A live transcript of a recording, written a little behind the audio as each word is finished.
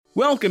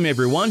Welcome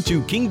everyone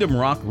to Kingdom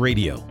Rock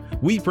Radio.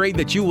 We pray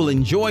that you will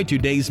enjoy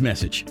today's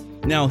message.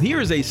 Now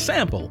here is a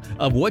sample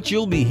of what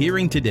you'll be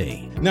hearing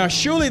today. Now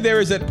surely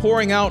there is that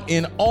pouring out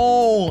in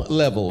all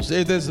levels.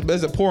 There's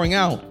a pouring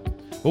out.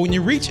 But when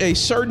you reach a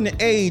certain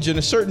age and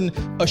a certain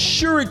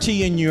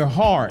assurity in your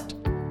heart,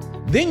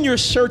 then you're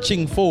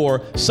searching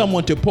for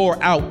someone to pour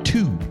out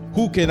to.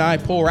 Who can I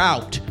pour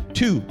out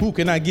to? Who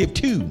can I give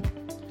to?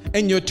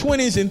 In your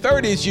 20s and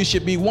 30s, you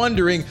should be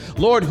wondering,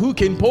 Lord, who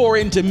can pour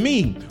into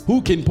me? Who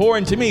can pour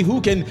into me?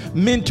 Who can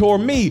mentor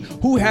me?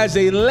 Who has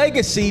a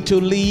legacy to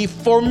leave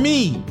for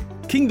me?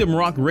 Kingdom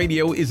Rock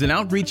Radio is an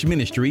outreach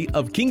ministry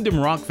of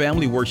Kingdom Rock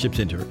Family Worship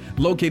Center,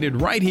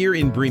 located right here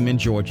in Bremen,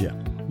 Georgia.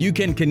 You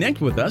can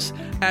connect with us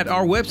at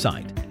our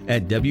website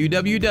at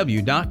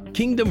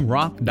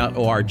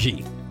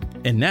www.kingdomrock.org.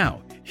 And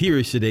now, here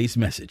is today's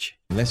message.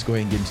 Let's go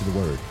ahead and get into the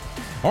word.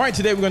 All right,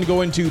 today we're going to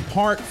go into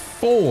part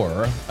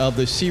 4 of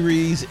the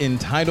series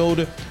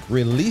entitled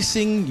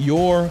Releasing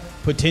Your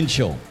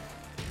Potential.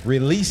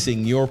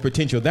 Releasing your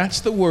potential. That's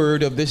the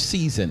word of this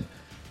season.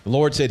 The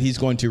Lord said he's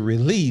going to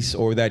release,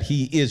 or that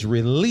he is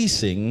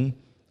releasing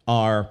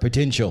our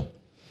potential.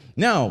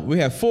 Now, we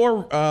have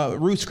 4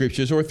 root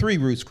scriptures, or 3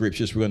 root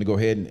scriptures we're going to go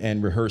ahead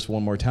and rehearse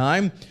one more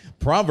time.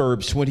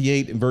 Proverbs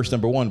 28 and verse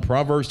number 1.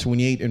 Proverbs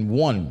 28 and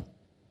 1.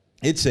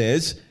 It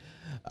says,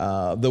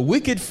 the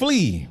wicked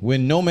flee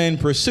when no man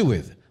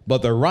pursueth,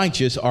 but the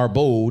righteous are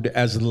bold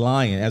as a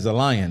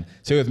lion.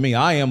 Say with me,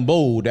 I am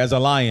bold as a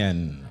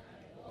lion.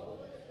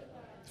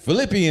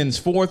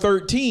 Philippians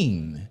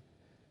 4:13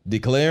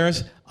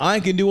 declares, I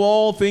can do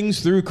all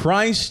things through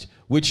Christ,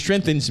 which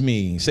strengthens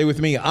me. Say with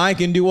me, I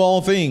can do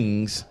all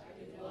things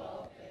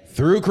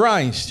through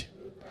Christ,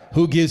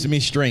 who gives me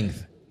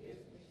strength.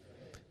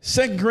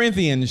 2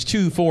 Corinthians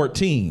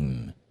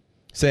 2:14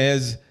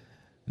 says,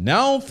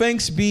 now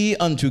thanks be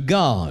unto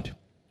God,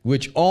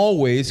 which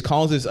always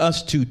causes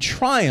us to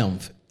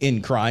triumph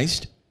in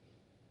Christ,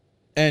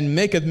 and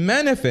maketh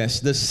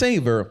manifest the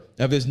savor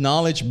of his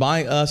knowledge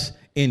by us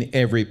in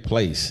every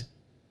place.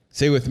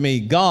 Say with me,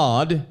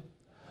 God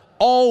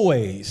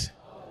always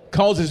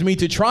causes me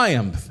to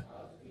triumph,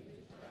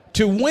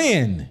 to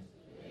win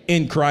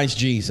in Christ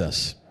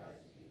Jesus.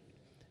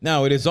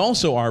 Now, it is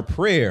also our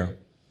prayer.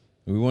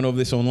 We went over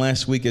this on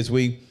last week as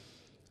we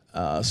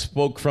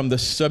spoke from the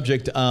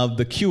subject of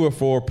the cure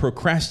for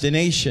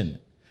procrastination.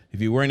 If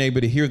you weren't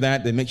able to hear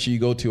that, then make sure you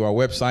go to our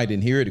website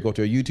and hear it. Go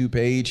to our YouTube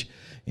page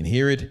and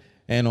hear it,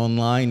 and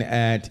online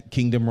at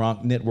Kingdom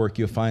Rock Network,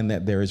 you'll find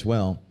that there as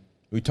well.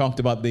 We talked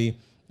about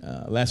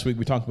last week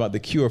we talked about the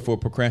cure for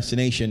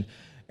procrastination.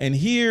 And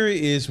here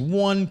is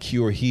one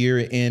cure here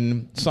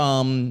in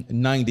Psalm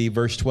 90,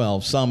 verse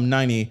 12. Psalm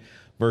 90,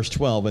 verse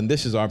 12. And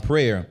this is our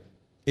prayer.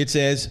 It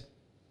says,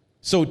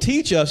 so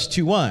teach us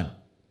to what?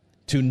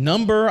 To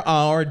number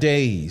our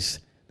days,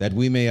 that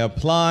we may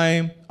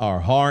apply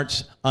our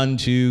hearts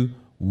unto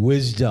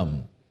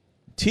wisdom.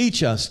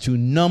 Teach us to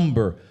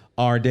number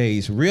our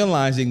days,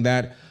 realizing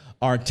that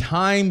our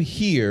time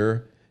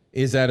here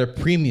is at a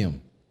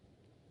premium.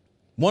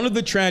 One of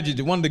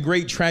the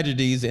great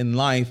tragedies in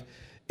life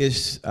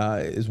is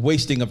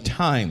wasting of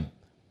time.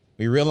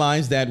 We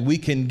realize that we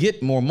can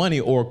get more money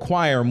or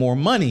acquire more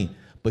money,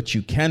 but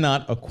you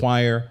cannot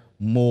acquire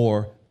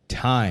more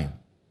time.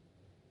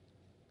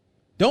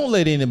 Don't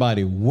let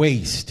anybody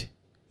waste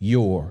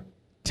your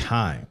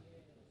time.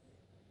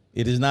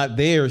 It is not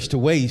theirs to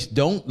waste.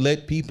 Don't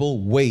let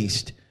people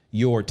waste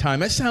your time.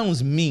 That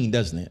sounds mean,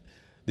 doesn't it?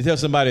 To tell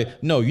somebody,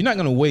 no, you're not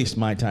going to waste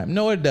my time.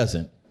 No, it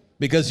doesn't.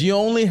 Because you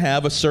only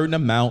have a certain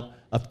amount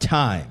of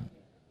time.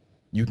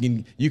 You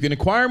can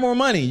acquire more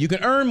money. You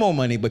can earn more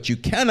money, but you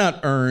cannot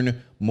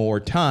earn more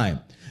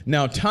time.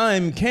 Now,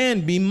 time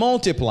can be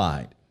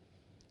multiplied.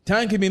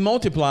 Time can be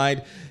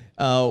multiplied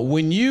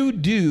when you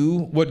do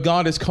what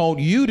God has called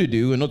you to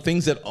do, and the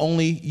things that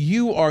only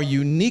you are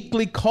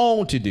uniquely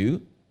called to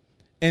do,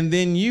 and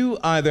then you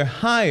either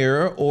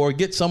hire or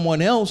get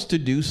someone else to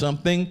do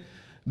something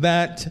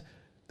that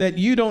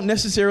you don't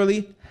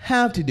necessarily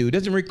have to do. It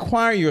doesn't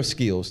require your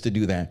skills to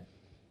do that.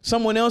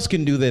 Someone else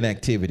can do that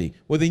activity.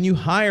 Well, then you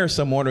hire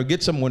someone or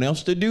get someone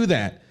else to do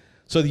that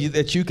so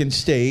that you can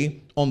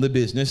stay on the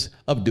business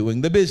of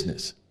doing the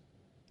business.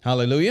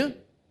 Hallelujah.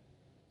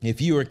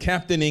 If you are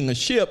captaining a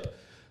ship,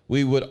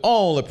 we would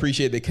all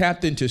appreciate the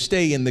captain to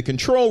stay in the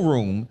control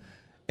room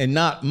and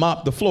not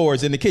mop the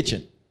floors in the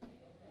kitchen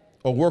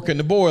or work in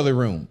the boiler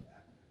room.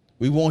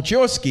 We want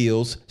your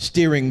skills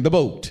steering the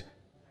boat.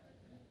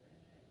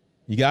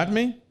 You got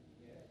me?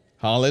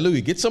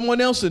 Hallelujah. Get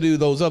someone else to do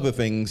those other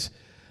things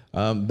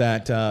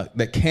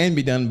that can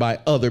be done by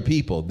other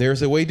people.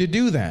 There's a way to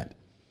do that.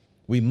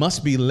 We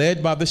must be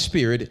led by the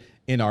Spirit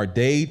in our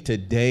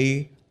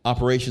day-to-day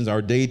operations,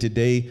 our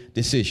day-to-day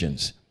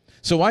decisions.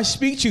 So I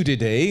speak to you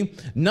today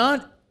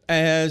not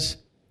as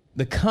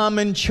the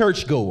common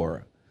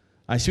churchgoer.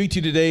 I speak to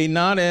you today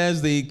not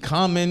as the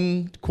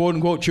common, quote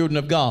unquote, children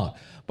of God,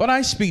 but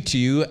I speak to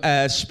you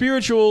as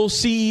spiritual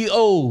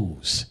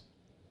CEOs.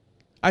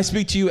 I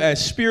speak to you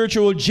as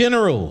spiritual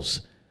generals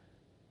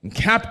and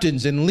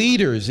captains and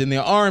leaders in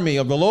the army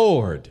of the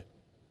Lord.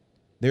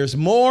 There's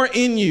more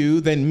in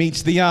you than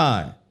meets the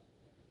eye.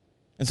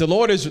 And so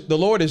the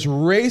Lord is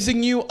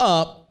raising you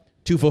up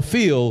to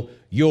fulfill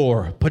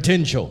your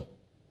potential.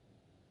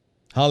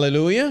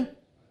 Hallelujah.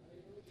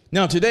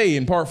 Now today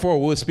in part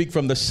 4, we'll speak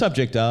from the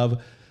subject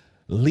of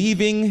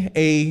leaving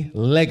a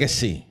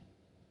legacy.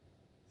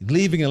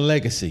 Leaving a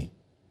legacy.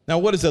 Now,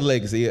 what is a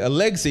legacy? A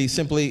legacy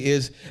simply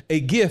is a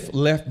gift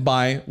left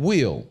by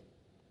will,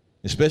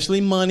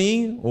 especially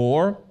money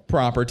or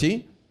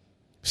property,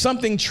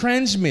 something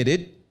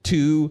transmitted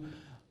to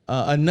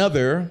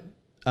another,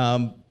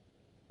 or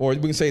we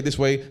can say it this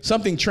way,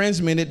 something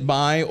transmitted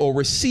by or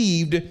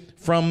received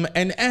from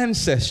an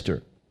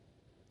ancestor,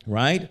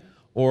 right?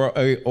 Or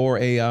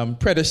a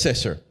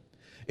predecessor.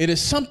 It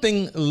is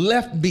something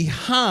left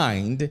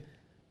behind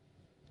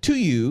to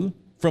you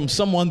from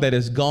someone that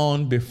has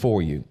gone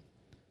before you.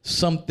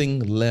 Something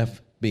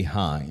left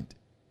behind.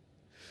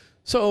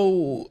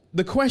 So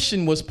the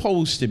question was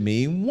posed to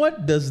me,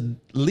 what does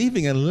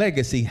leaving a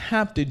legacy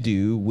have to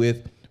do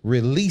with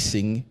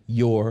releasing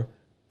your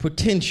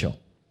potential?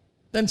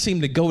 Doesn't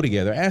seem to go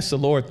together. Ask the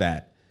Lord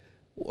that.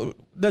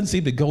 Doesn't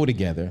seem to go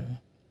together.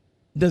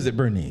 Does it,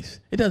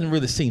 Bernice? It doesn't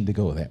really seem to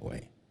go that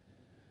way.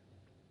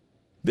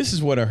 This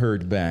is what I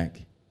heard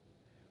back.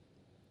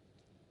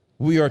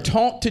 We are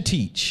taught to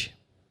teach.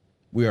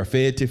 We are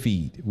fed to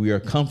feed. We are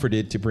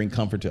comforted to bring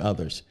comfort to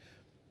others.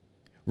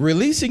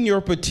 Releasing your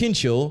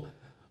potential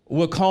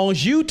will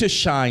cause you to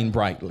shine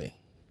brightly.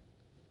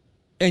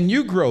 And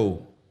you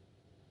grow.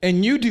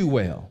 And you do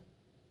well.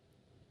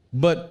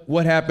 But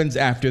what happens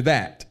after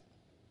that?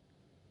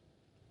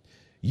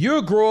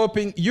 You're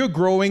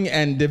growing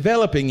and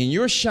developing, and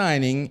you're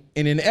shining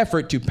in an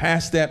effort to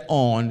pass that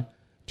on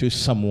to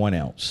someone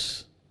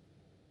else.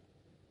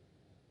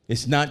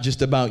 It's not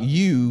just about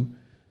you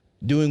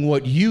doing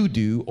what you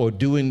do or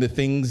doing the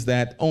things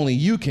that only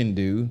you can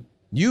do,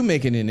 you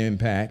making an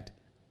impact,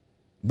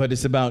 but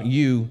it's about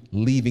you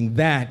leaving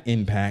that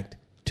impact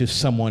to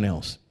someone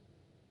else.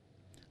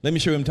 Let me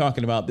show you what I'm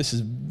talking about. This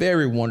is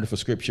very wonderful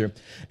scripture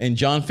in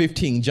John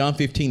 15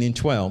 and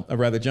 12, or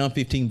rather John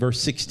 15,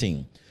 verse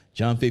 16.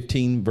 John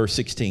 15, verse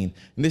 16.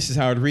 And this is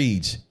how it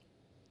reads.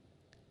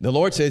 The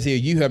Lord says here,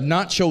 you have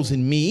not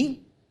chosen me,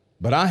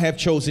 but I have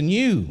chosen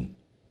you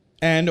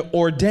and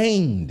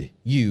ordained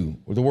you.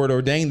 The word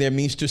ordained there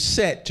means to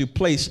set, to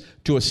place,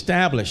 to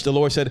establish. The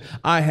Lord said,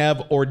 I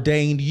have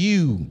ordained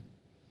you.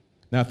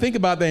 Now think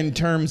about that in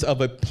terms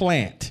of a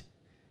plant.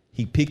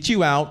 He picked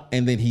you out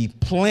and then he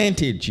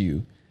planted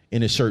you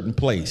in a certain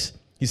place.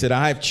 He said,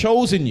 I have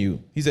chosen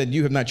you. He said,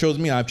 you have not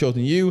chosen me. I have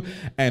chosen you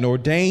and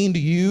ordained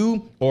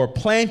you, or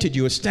planted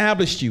you,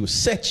 established you,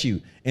 set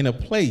you in a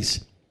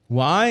place.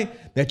 Why?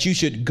 That you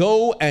should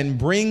go and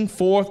bring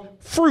forth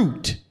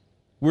fruit.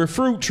 We're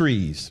fruit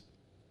trees.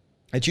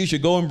 That you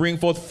should go and bring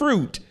forth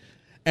fruit,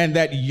 and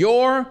that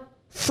your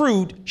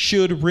fruit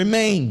should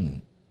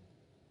remain.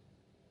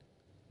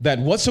 That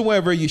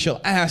whatsoever you shall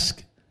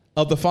ask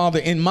of the Father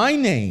in my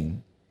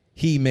name,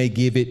 he may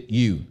give it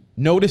you.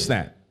 Notice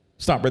that.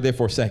 Stop right there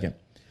for a second.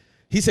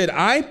 He said,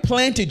 I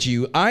planted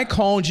you, I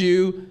called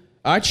you,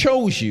 I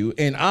chose you,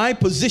 and I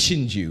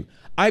positioned you.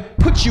 I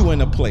put you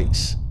in a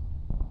place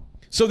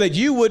so that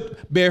you would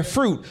bear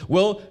fruit.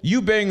 Well,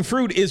 you bearing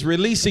fruit is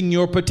releasing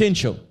your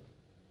potential.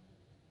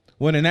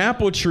 When an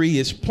apple tree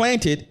is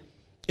planted,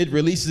 it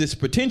releases its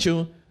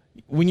potential.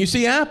 When you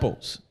see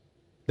apples,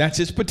 that's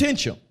its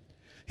potential.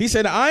 He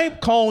said, I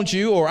called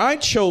you, or I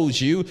chose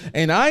you,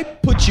 and I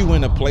put you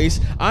in a place.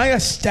 I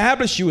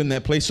established you in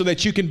that place so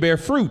that you can bear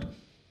fruit.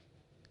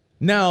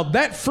 Now,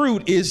 that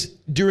fruit is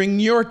during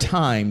your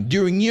time,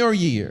 during your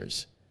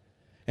years.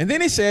 And then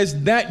he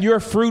says that your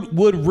fruit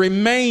would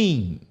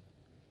remain.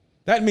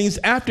 That means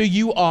after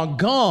you are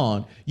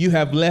gone, you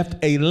have left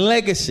a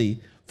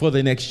legacy for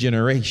the next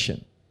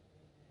generation.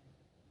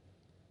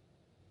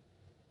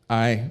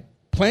 I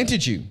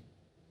planted you.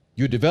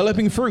 You're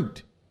developing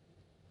fruit.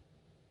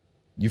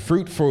 You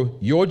fruit for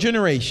your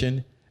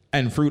generation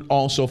and fruit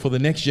also for the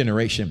next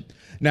generation.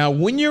 Now,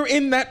 when you're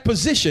in that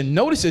position,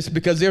 notice this,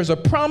 because there's a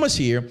promise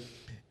here.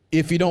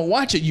 If you don't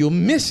watch it, you'll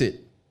miss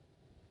it.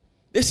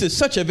 This is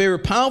such a very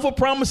powerful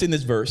promise in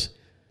this verse.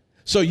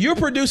 So you're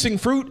producing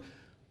fruit,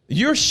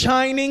 you're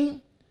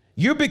shining,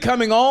 you're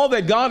becoming all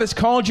that God has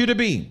called you to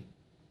be.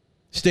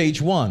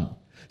 Stage one.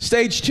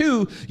 Stage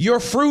two, your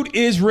fruit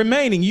is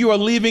remaining. You are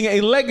leaving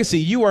a legacy.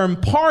 You are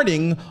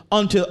imparting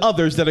unto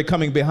others that are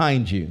coming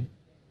behind you.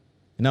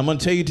 And I'm going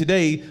to tell you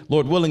today,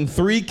 Lord willing,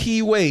 3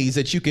 key ways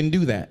that you can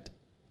do that.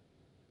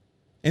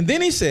 And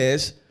then he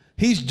says,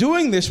 he's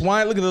doing this.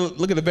 Why? Look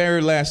at the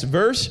very last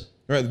verse,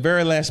 or the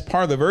very last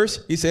part of the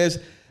verse. He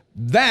says,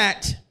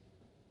 that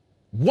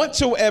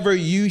whatsoever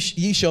ye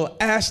shall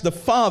ask the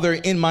Father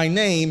in my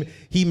name,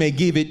 he may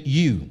give it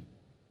you.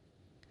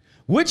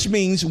 Which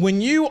means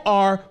when you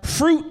are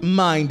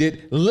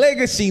fruit-minded,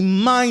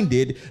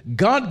 legacy-minded,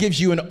 God gives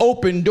you an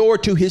open door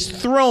to his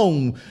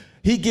throne.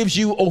 He gives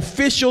you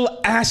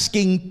official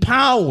asking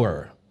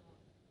power.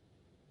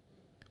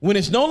 When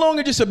it's no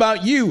longer just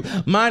about you,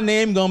 my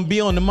name gonna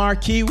be on the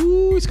marquee.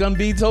 Woo, it's gonna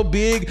be so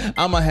big.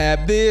 I'm gonna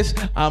have this,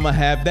 I'm gonna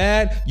have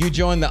that. You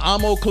join the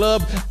AMO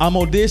club,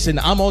 AMO this and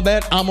AMO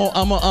that,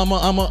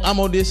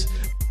 AMO this.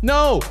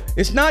 No,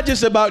 it's not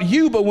just about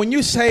you, but when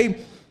you say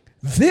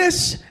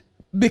this,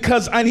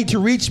 because I need to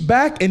reach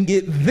back and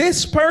get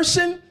this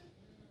person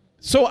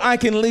so I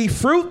can leave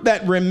fruit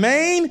that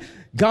remain,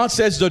 God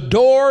says the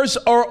doors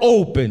are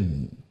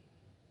open.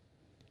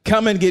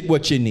 Come and get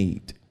what you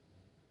need.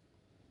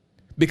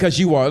 Because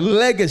you are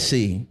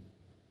legacy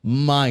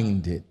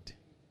minded.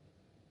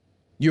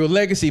 You're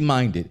legacy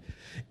minded.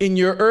 In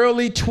your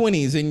early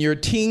 20s, in your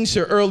teens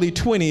or early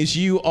 20s,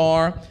 you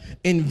are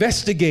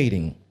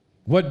investigating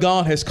what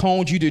God has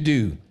called you to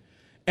do.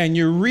 And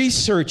you're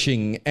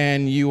researching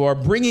and you are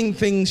bringing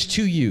things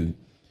to you.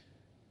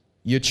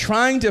 You're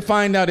trying to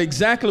find out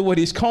exactly what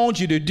He's called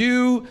you to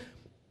do.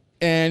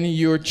 And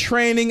you're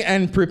training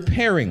and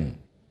preparing.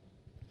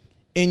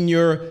 In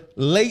your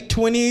late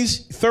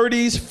 20s,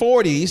 30s,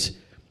 40s,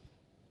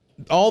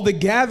 all the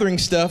gathering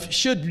stuff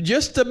should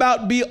just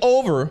about be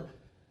over.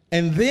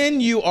 And then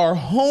you are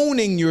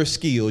honing your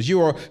skills. You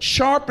are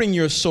sharpening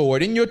your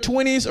sword. In your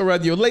 20s, or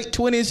rather your late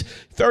 20s,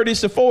 30s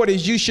to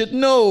 40s, you should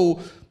know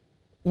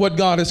what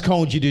God has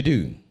called you to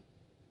do.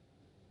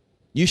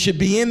 You should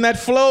be in that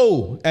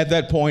flow at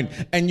that point,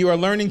 and you are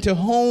learning to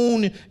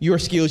hone your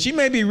skills. You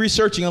may be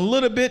researching a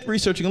little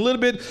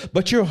bit,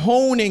 but you're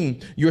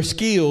honing your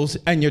skills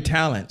and your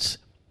talents.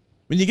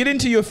 When you get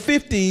into your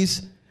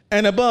 50s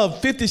and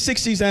above, 50s,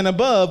 60s and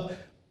above,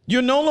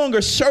 you're no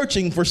longer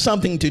searching for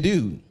something to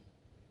do.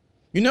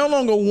 You're no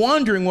longer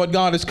wondering what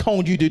God has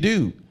called you to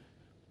do.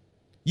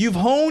 You've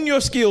honed your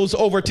skills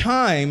over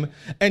time,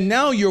 and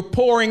now you're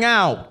pouring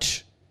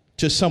out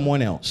to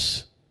someone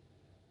else.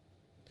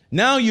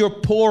 Now you're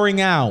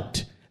pouring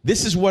out.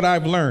 This is what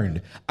I've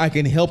learned. I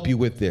can help you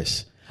with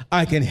this.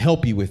 I can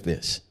help you with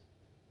this.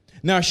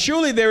 Now,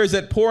 surely there is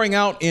that pouring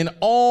out in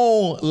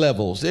all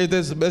levels.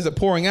 There's a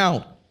pouring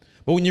out.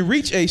 But when you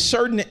reach a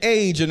certain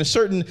age and a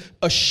certain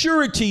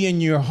assurity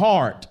in your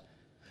heart,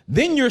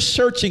 then you're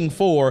searching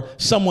for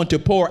someone to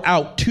pour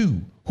out to.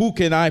 Who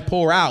can I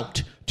pour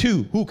out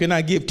to? Who can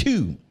I give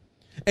to?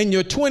 In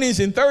your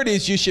 20s and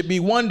 30s, you should be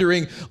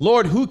wondering,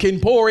 Lord, who can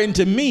pour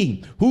into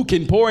me? Who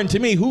can pour into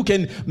me? Who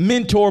can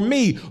mentor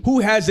me? Who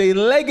has a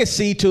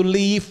legacy to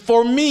leave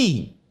for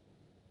me?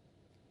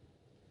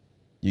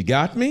 You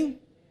got me?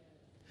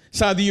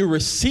 So either you're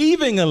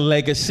receiving a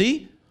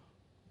legacy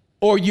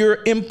or you're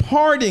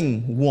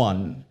imparting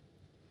one.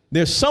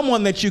 There's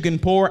someone that you can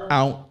pour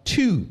out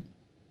to.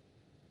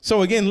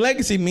 So again,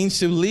 legacy means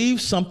to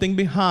leave something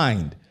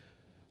behind.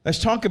 Let's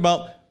talk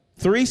about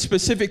 3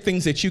 specific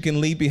things that you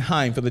can leave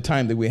behind for the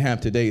time that we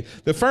have today.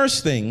 The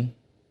first thing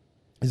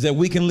is that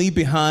we can leave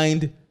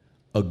behind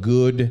a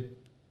good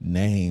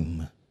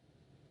name.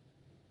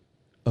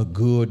 A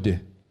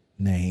good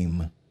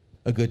name.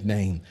 A good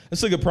name.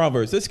 Let's look at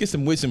Proverbs. Let's get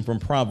some wisdom from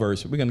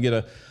Proverbs. We're going to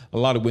get a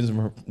lot of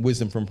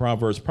wisdom from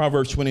Proverbs.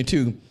 Proverbs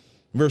 22,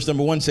 verse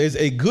number 1 says,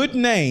 a good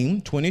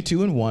name,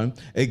 22 and 1,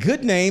 a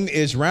good name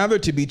is rather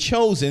to be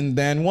chosen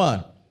than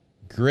what?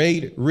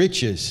 Great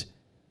riches.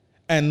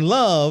 And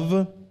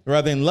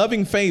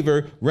loving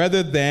favor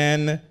rather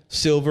than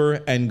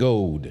silver and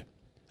gold.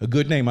 A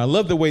good name. I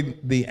love the way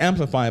the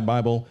Amplified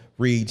Bible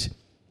reads.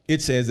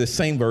 It says, the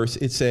same verse,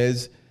 it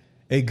says,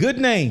 a good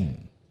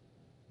name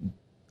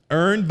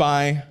earned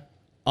by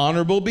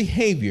honorable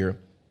behavior,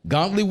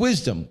 godly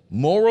wisdom,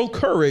 moral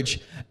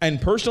courage,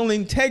 and personal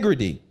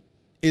integrity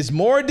is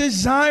more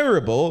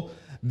desirable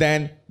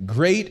than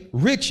great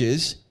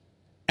riches,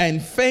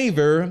 and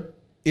favor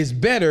is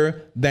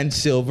better than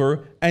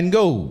silver and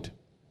gold.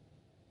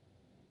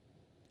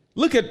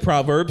 Look at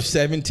Proverbs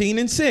 17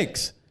 and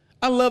 6.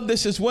 I love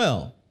this as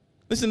well.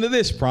 Listen to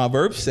this,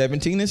 Proverbs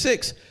 17 and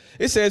 6.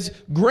 It says,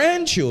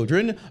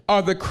 grandchildren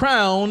are the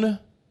crown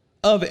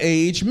of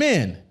aged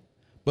men.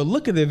 But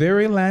look at the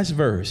very last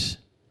verse.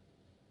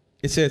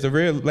 It says, the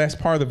very last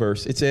part of the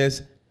verse, it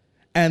says,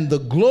 and the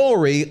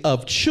glory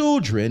of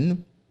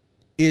children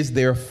is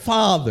their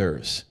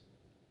fathers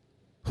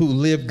who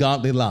live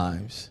godly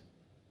lives.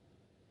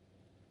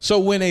 So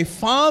when a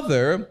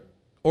father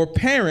or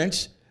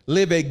parents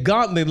live a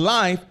godly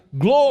life,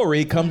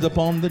 glory comes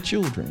upon the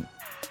children.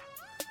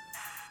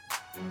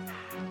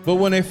 But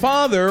when a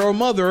father or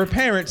mother or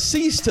parent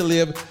cease to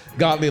live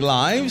godly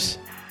lives,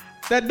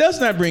 that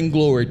does not bring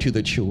glory to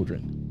the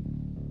children.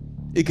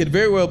 It could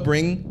very well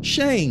bring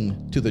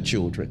shame to the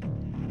children.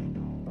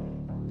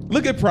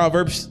 Look at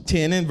Proverbs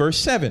 10 and verse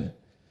 7.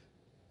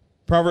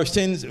 Proverbs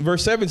 10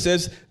 verse 7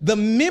 says, the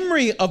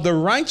memory of the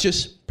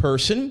righteous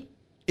person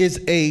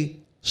is a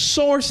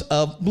source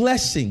of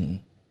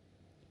blessing,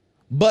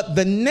 but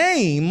the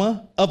name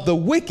of the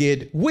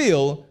wicked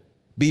will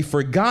be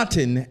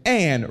forgotten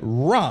and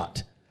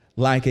rot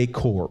like a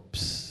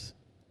corpse.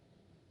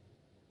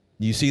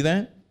 You see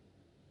that?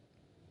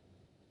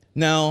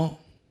 Now,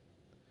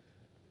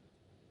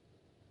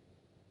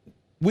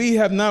 we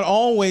have not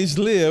always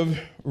lived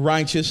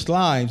righteous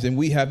lives, and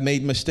we have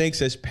made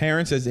mistakes as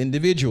parents, as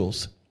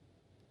individuals.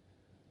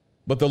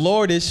 But the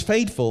Lord is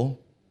faithful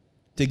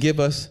to give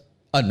us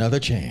another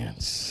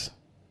chance.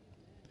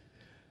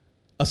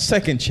 A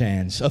second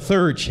chance, a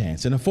third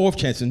chance, and a fourth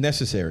chance if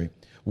necessary.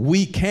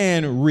 We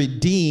can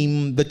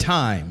redeem the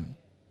time.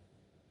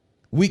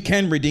 We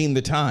can redeem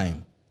the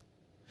time.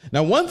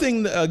 Now, one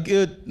thing a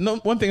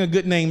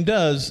good name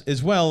does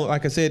as well,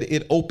 like I said,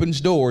 it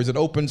opens doors, it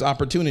opens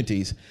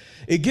opportunities.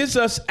 It gives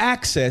us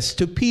access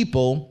to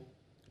people,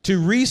 to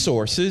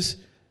resources,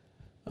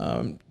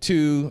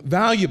 to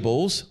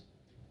valuables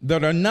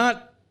that are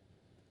not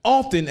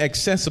often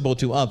accessible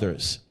to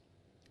others.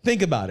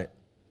 Think about it.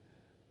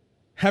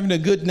 Having a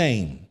good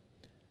name,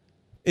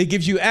 it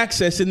gives you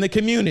access in the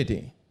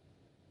community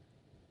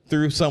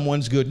through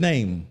someone's good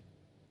name.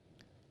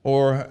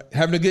 Or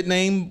having a good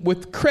name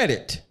with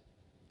credit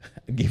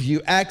gives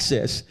you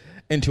access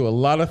into a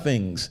lot of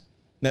things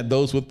that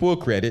those with poor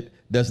credit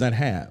does not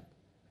have.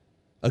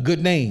 A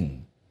good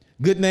name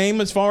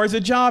as far as a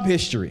job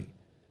history,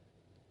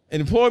 an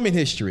employment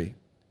history.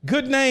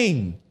 Good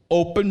name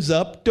opens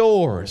up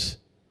doors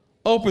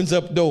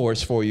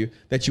for you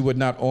that you would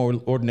not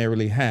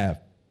ordinarily have.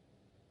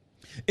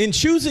 In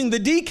choosing the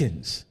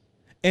deacons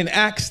in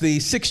Acts, the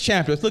 6th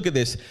chapter, let's look at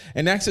this.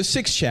 In Acts, the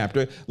 6th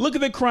chapter, look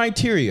at the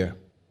criteria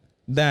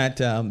that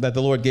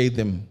the Lord gave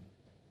them.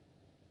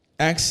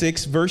 Acts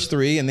 6, verse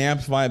 3 in the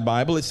Amplified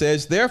Bible, it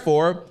says,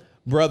 "Therefore,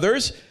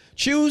 brothers,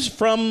 choose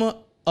from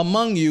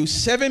among you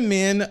 7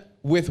 men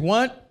with"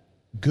 what?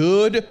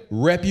 "Good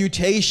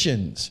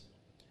reputations,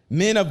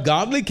 men of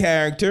godly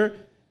character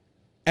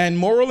and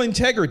moral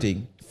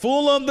integrity,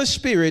 full of the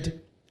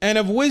Spirit and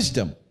of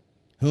wisdom,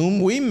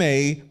 whom we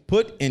may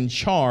put in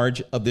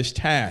charge of this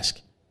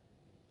task."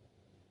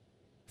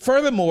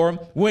 Furthermore,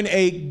 when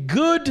a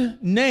good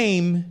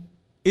name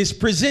is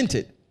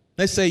presented,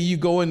 let's say you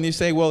go and you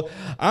say, "Well,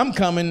 I'm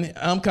coming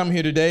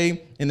here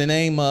today in the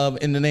name of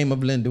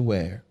Linda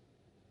Ware.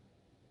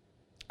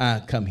 I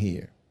come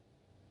here."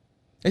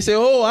 They say,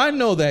 "Oh, I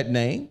know that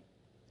name."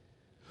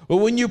 But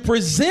when you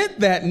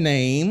present that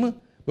name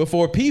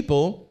before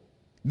people,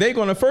 they're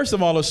going to first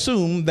of all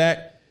assume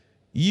that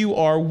you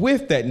are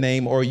with that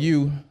name, or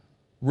you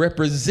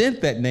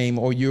represent that name,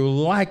 or you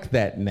like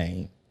that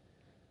name.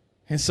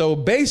 And so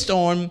based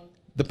on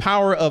the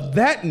power of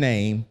that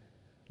name,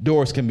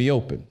 doors can be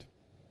opened.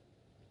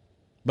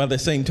 By the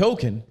same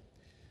token,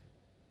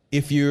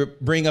 if you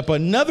bring up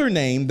another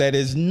name that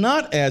is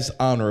not as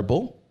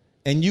honorable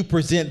and you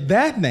present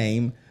that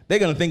name, they're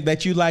going to think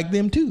that you like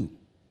them too.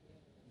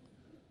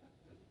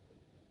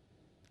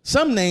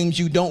 Some names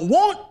you don't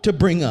want to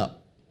bring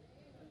up.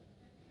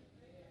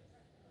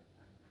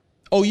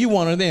 Oh, you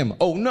one of them.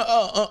 Oh,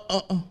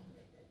 no,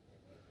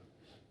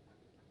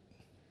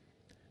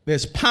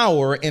 There's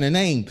power in a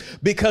name,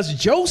 because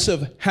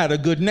Joseph had a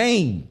good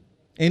name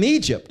in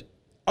Egypt,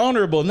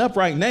 honorable and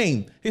upright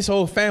name. His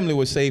whole family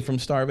was saved from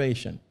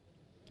starvation.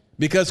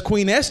 Because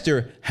Queen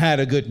Esther had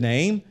a good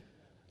name,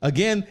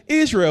 again,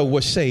 Israel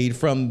was saved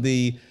from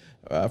the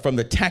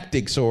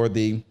tactics or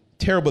the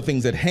terrible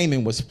things that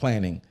Haman was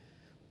planning.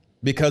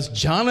 Because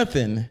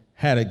Jonathan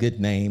had a good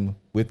name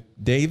with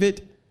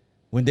David.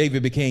 When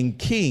David became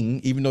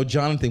king, even though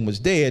Jonathan was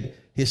dead,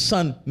 his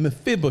son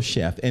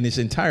Mephibosheth and his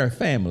entire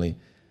family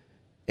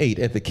ate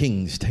at the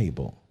king's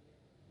table.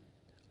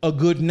 A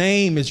good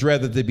name is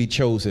rather to be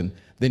chosen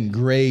than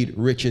great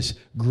riches,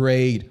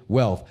 great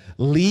wealth.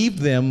 Leave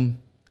them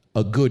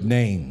a good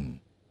name.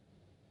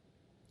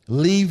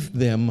 Leave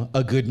them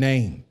a good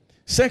name.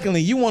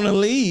 Secondly, you want to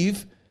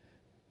leave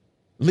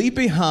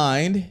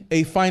behind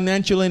a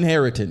financial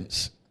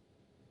inheritance.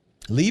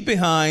 Leave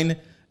behind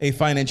a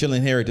financial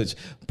inheritance.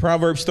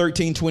 Proverbs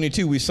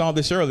 13:22, we saw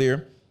this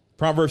earlier.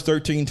 Proverbs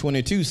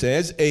 13:22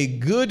 says, "A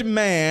good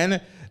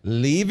man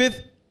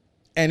leaveth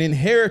an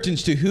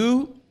inheritance to"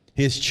 who?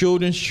 His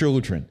children's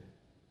children,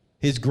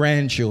 his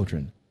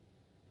grandchildren.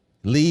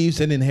 Leaves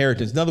an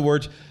inheritance. In other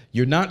words,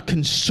 you're not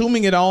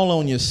consuming it all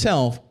on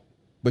yourself,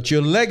 but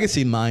you're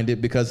legacy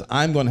minded, because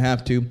I'm going to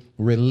have to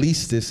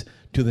release this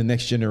to the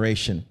next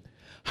generation.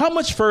 How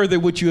much further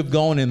would you have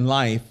gone in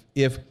life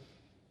if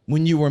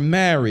when you were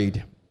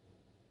married,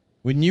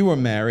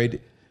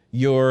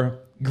 your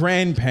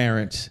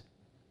grandparents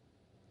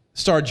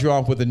started you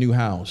off with a new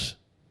house?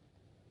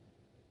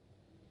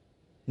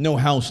 No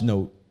house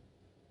note.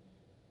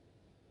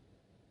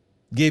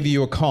 Gave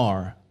you a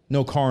car,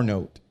 no car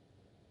note.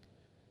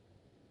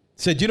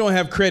 Said, "You don't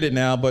have credit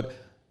now, but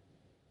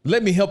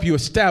let me help you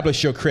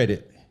establish your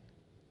credit.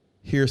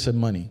 Here's some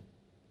money."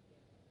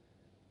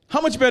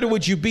 How much better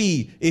would you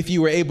be if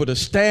you were able to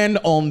stand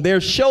on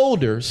their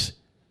shoulders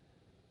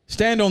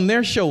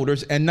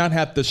and not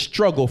have to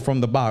struggle from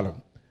the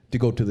bottom to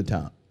go to the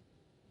top?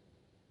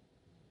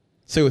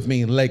 Say with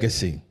me,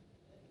 legacy.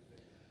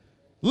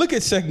 Look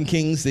at 2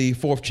 Kings, the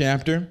 4th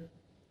chapter.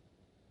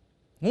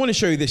 I want to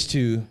show you this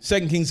too.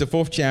 2 Kings, the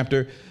 4th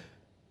chapter,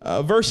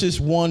 verses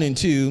 1 and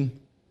 2.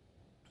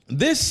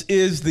 This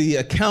is the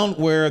account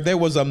where there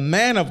was a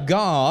man of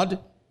God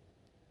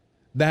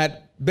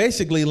that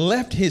basically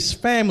left his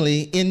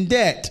family in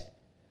debt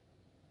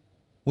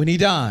when he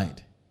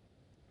died.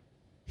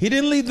 He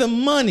didn't leave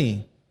them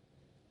money,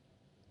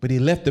 but he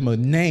left them a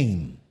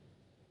name.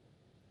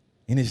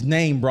 And his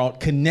name brought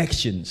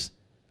connections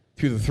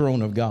through the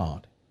throne of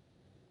God.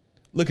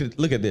 Look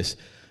at this.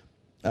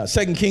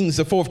 2 Kings,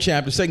 the 4th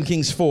chapter, 2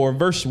 Kings 4,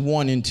 verse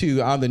 1 and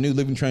 2 out of the New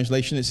Living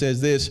Translation. It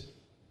says this: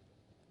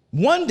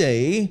 one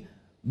day,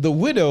 the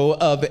widow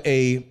of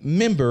a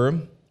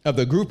member of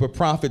the group of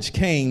prophets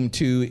came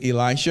to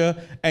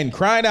Elisha and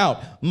cried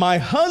out, my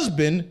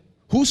husband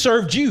who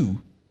served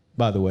you,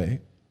 by the way,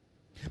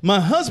 my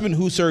husband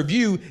who served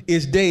you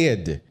is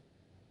dead.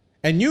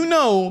 And you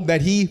know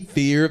that he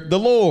feared the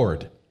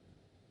Lord.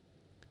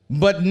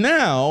 But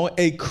now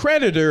a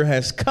creditor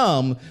has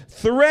come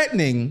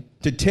threatening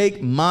to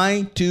take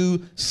my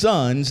 2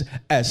 sons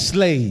as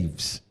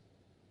slaves.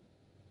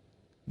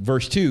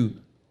 Verse 2,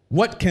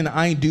 what can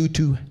I do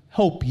to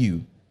help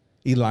you?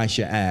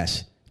 Elisha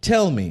asked.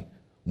 Tell me,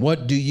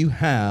 what do you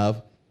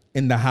have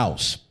in the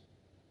house?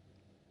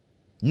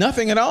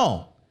 Nothing at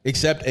all,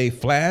 except a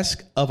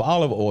flask of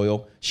olive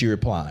oil, she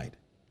replied.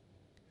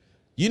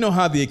 You know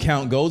how the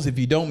account goes. If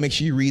you don't, make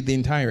sure you read the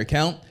entire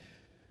account.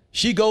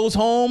 She goes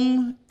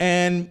home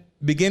and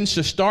begins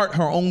to start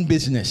her own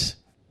business.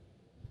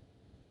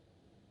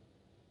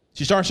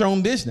 She starts her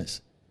own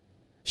business.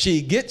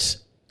 She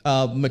gets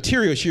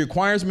material. She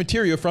acquires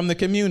material from the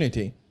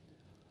community,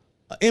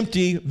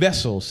 empty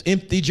vessels,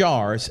 empty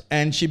jars,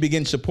 and she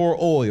begins to pour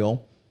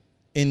oil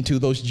into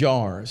those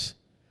jars.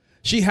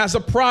 She has a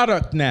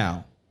product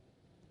now.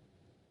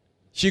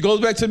 She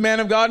goes back to the man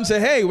of God and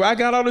says, hey, I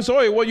got all this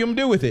oil. What are you going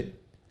to do with it?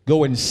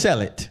 Go and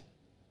sell it.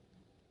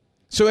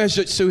 So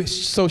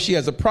she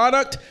has a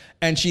product,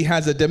 and she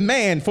has a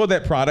demand for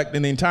that product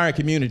in the entire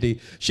community.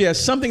 She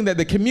has something that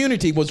the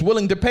community was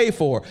willing to pay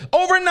for.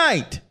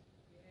 Overnight,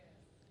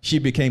 she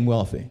became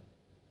wealthy.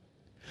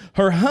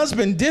 Her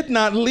husband did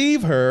not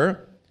leave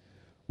her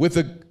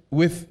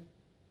with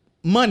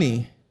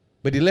money,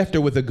 but he left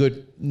her with a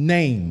good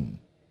name.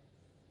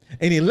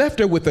 And he left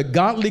her with a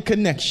godly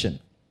connection.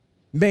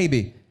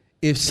 Baby,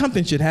 if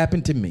something should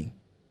happen to me,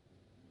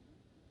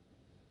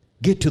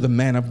 get to the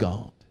man of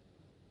God.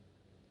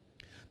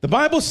 The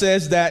Bible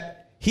says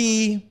that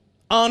he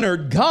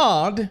honored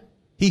God,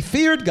 he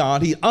feared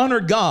God, he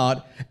honored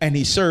God, and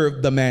he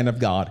served the man of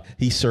God.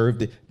 He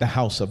served the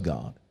house of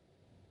God.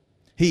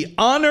 He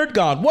honored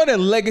God. What a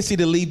legacy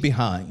to leave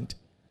behind.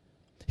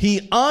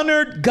 He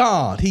honored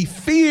God. He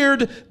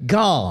feared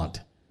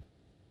God.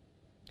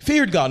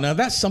 Feared God. Now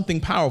that's something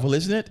powerful,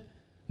 isn't it?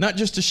 Not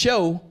just a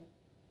show.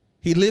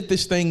 He lived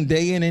this thing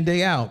day in and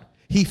day out.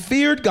 He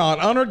feared God,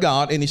 honored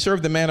God, and he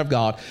served the man of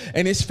God.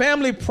 And his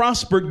family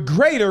prospered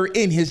greater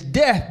in his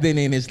death than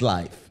in his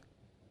life.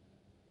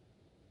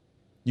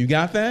 You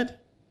got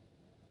that?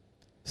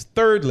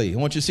 Thirdly, I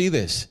want you to see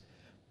this.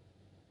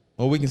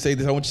 Or we can say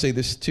this. I want you to say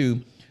this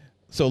too.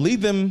 So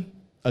leave them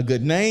a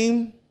good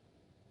name.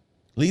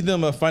 Leave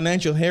them a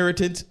financial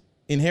inheritance,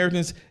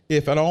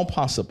 if at all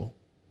possible.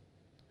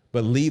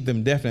 But leave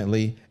them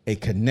definitely a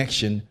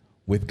connection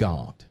with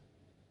God.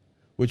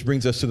 Which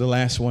brings us to the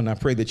last one. I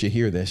pray that you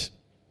hear this.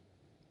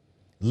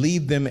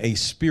 Leave them a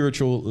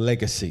spiritual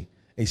legacy,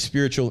 a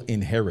spiritual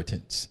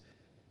inheritance.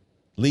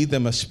 Leave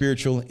them a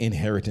spiritual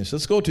inheritance.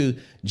 Let's go to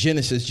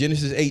Genesis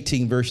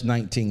 18, verse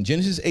 19.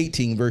 Genesis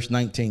 18, verse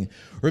 19.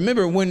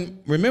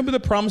 Remember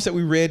the promise that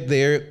we read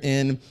there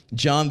in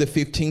John the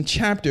 15th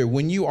chapter.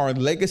 When you are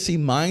legacy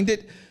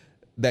minded,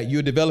 that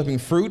you're developing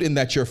fruit and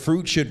that your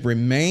fruit should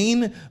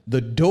remain, the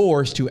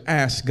doors to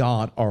ask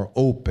God are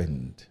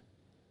opened.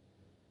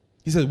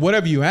 He says,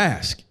 whatever you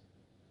ask,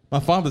 my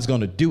Father's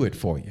going to do it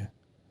for you.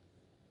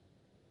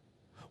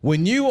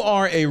 When you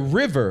are a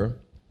river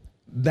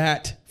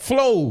that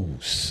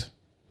flows,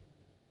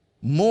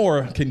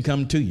 more can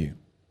come to you.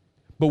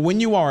 But when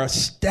you are a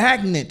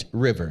stagnant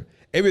river,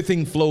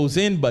 everything flows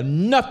in, but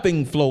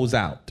nothing flows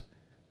out.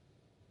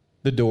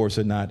 The doors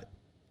are not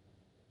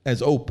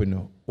as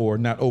open or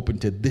not open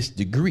to this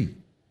degree.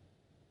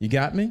 You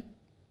got me?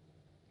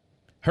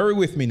 Hurry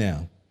with me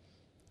now.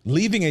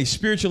 Leaving a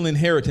spiritual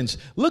inheritance.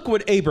 Look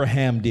what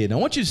Abraham did. I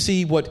want you to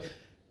see what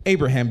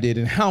Abraham did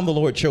and how the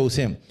Lord chose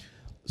him.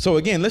 So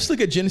again, let's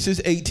look at Genesis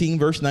 18,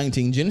 verse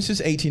 19.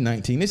 Genesis 18,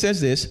 19. It says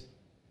this,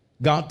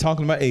 God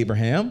talking about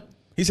Abraham.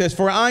 He says,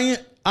 for I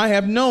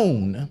have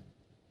known,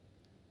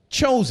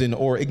 chosen,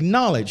 or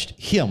acknowledged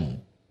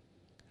him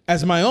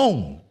as my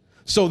own,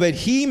 so that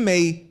he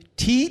may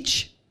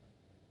teach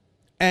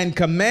and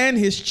command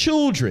his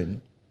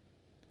children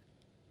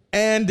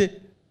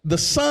and the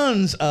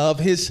sons of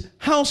his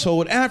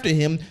household after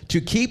him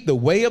to keep the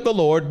way of the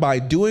Lord by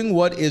doing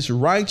what is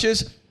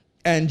righteous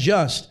and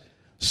just,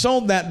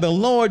 so that the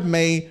Lord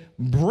may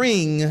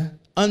bring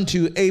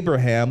unto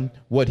Abraham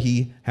what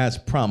he has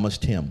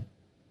promised him.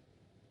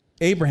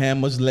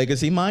 Abraham was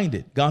legacy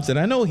minded. God said,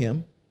 I know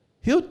him.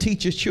 He'll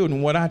teach his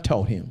children what I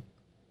taught him.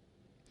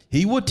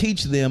 He will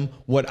teach them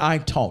what I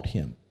taught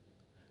him.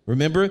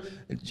 Remember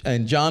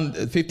in John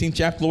 15th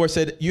chapter, the Lord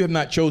said, you have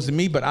not chosen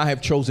me, but I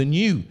have chosen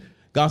you.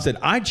 God said,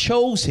 I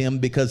chose him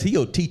because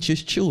he'll teach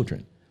his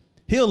children.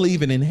 He'll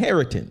leave an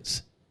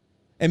inheritance.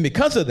 And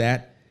because of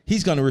that,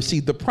 he's going to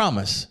receive the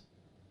promise.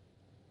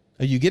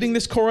 Are you getting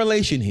this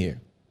correlation here?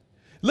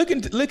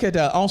 Look at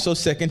also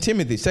 2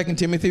 Timothy. 2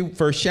 Timothy,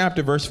 first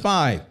chapter, verse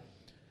 5.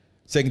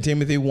 2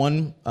 Timothy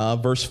 1,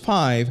 verse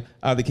 5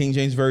 out of the King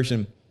James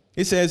Version.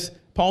 It says,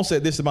 Paul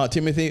said this about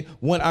Timothy,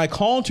 when I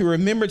call to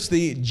remembrance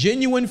the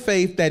genuine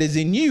faith that is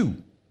in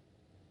you,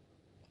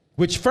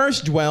 which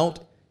first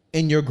dwelt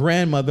in your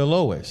grandmother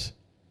Lois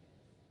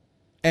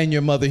and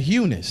your mother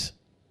Eunice,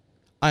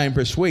 I am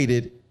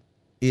persuaded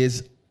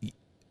is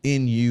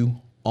in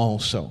you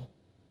also.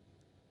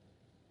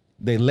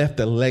 They left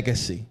a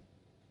legacy.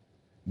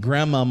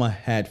 Grandmama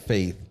had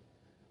faith.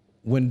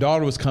 When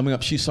daughter was coming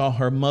up, she saw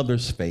her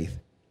mother's faith.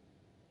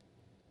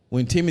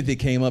 When Timothy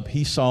came up,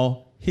 he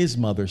saw his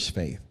mother's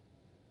faith.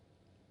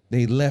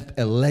 They left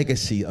a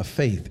legacy of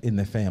faith in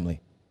the family.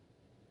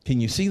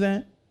 Can you see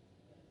that?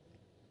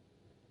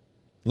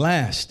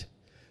 Last,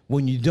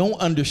 when you don't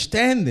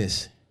understand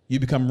this, you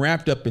become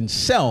wrapped up in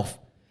self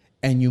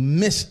and you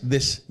miss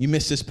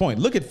this point.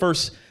 Look at 1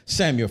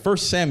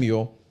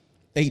 Samuel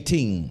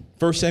 18.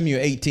 1 Samuel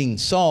 18,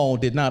 Saul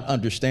did not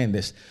understand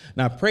this.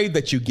 Now I pray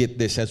that you get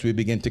this as we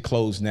begin to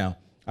close now.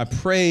 I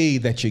pray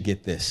that you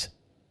get this.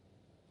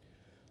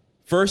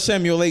 1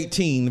 Samuel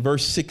 18,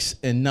 verse 6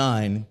 and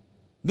 9.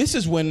 This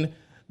is when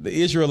the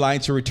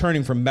Israelites are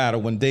returning from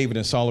battle, when David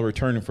and Saul are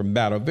returning from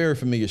battle. Very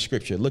familiar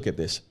scripture. Look at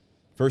this.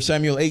 1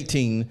 Samuel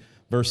 18,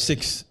 verse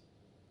 6,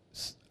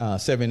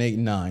 7, 8,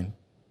 and 9.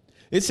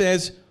 It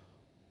says,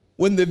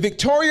 when the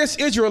victorious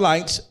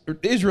Israelite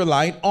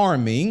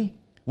army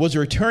was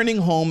returning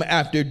home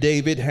after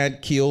David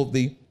had killed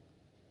the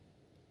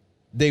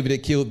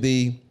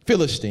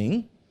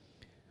Philistine,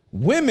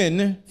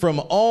 women from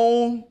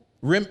all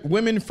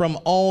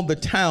the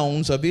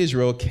towns of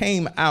Israel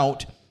came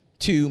out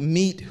to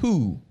meet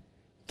who?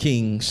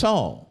 King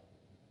Saul,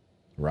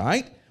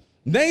 right?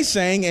 They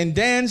sang and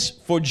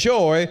danced for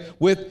joy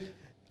with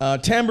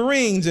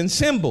tambourines and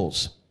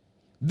cymbals.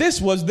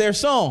 This was their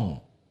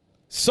song.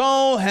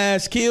 Saul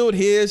has killed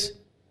his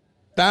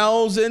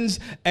thousands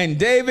and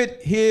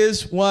David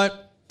his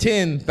what?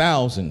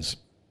 10,000s.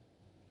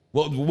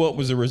 What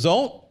was the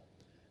result?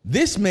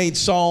 This made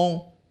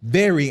Saul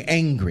very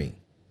angry.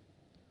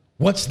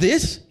 What's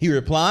this? He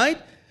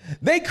replied.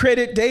 They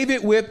credit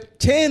David with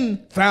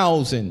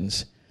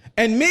 10,000s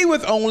and me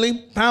with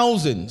only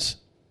thousands.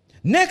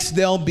 Next,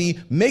 they'll be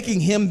making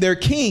him their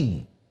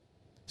king.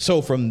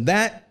 So from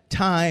that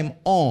time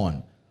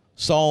on,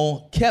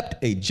 Saul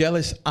kept a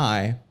jealous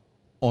eye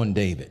on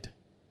David.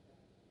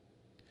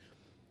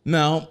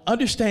 Now,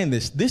 understand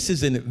this. This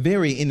is a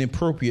very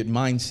inappropriate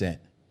mindset,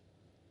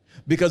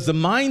 because the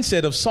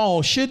mindset of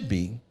Saul should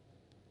be,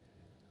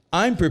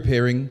 I'm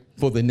preparing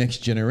for the next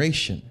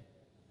generation.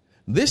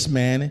 This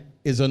man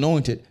is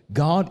anointed.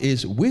 God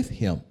is with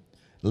him.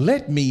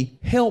 Let me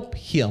help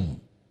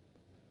him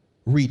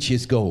reach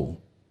his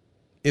goal.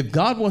 If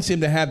God wants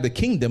him to have the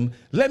kingdom,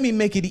 let me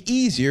make it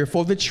easier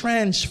for the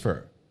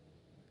transfer.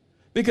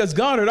 Because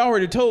God had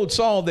already told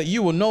Saul that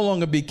you will no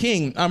longer be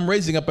king. I'm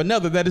raising up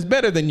another that is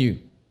better than you.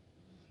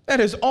 That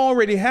has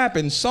already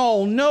happened.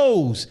 Saul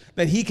knows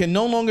that he can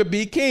no longer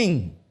be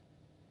king.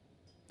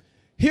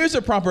 Here's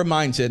a proper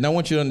mindset, and I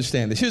want you to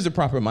understand this. Here's a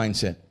proper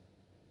mindset.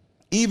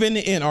 Even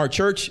in our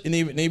church and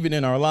even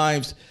in our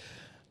lives,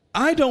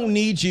 I don't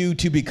need you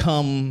to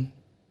become,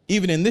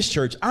 even in this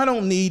church, I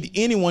don't need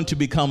anyone to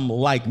become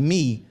like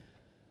me.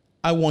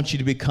 I need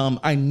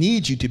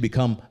you to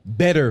become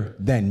better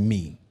than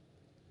me.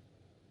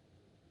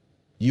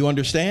 You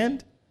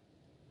understand?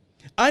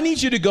 I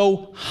need you to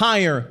go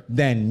higher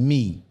than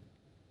me.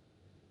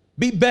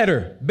 Be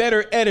better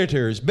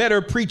editors,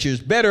 better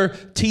preachers, better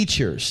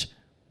teachers,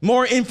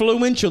 more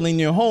influential in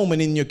your home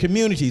and in your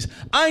communities.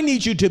 I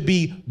need you to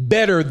be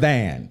better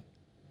than.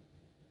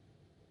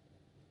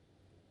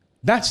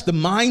 That's the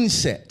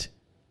mindset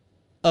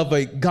of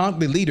a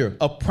godly leader,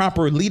 a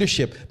proper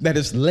leadership that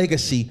is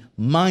legacy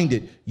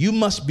minded. You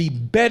must be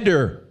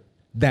better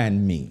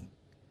than me.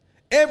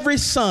 Every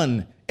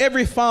son,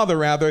 every father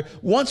rather,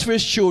 wants for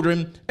his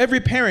children, every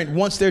parent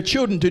wants their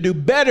children to do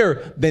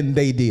better than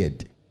they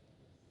did.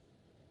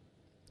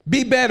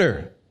 Be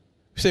better.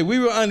 Say, we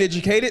were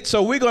uneducated,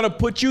 so we're going to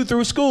put you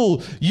through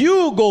school.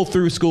 You go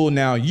through school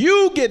now.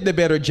 You get the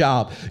better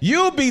job.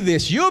 You'll be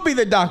this. You'll be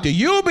the doctor.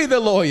 You'll be the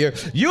lawyer.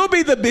 You'll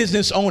be the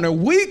business owner.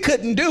 We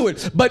couldn't do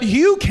it, but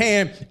you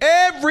can.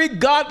 Every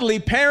godly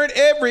parent,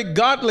 every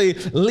godly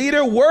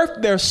leader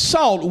worth their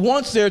salt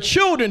wants their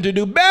children to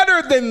do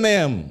better than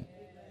them.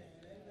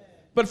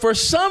 But for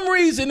some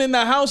reason in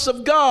the house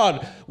of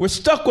God, we're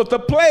stuck with the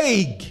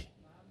plague.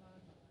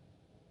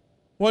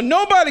 Well,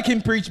 nobody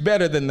can preach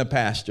better than the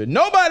pastor.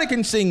 Nobody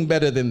can sing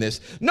better than this.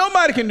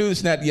 Nobody can do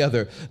this, that, the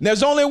other. And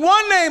there's only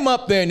one name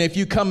up there, and if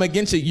you come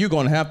against it, you're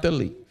going to have to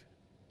leave.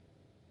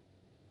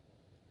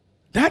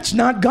 That's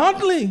not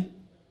godly.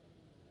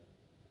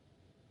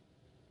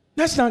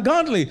 That's not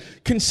godly.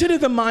 Consider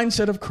the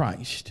mindset of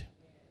Christ.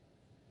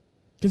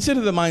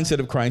 Consider the mindset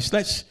of Christ.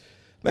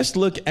 Let's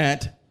look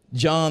at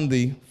John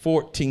the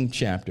 14th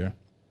chapter.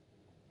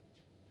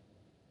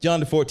 John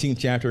the 14th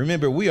chapter.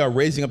 Remember, we are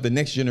raising up the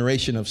next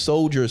generation of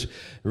soldiers,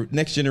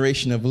 next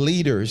generation of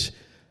leaders.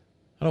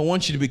 I don't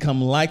want you to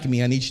become like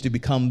me. I need you to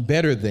become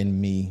better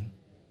than me,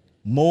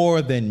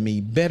 more than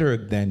me, better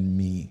than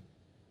me.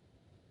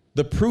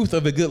 The proof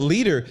of a good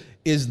leader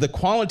is the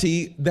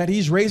quality that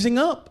he's raising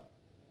up.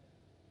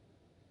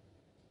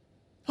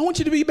 I want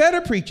you to be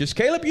better preachers.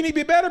 Caleb, you need to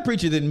be a better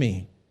preacher than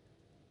me.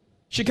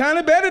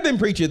 Shekinah, better than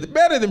preacher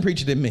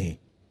than me.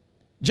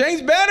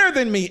 James, better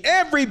than me.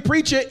 Every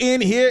preacher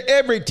in here,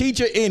 every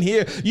teacher in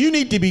here, you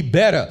need to be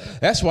better.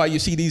 That's why you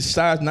see these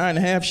size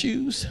 9.5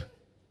 shoes.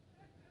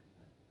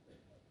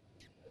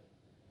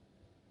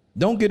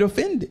 Don't get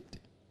offended.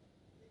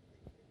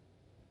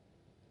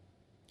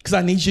 Because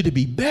I need you to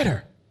be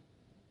better.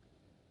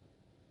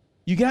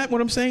 You got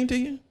what I'm saying to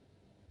you?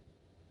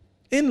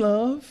 In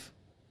love.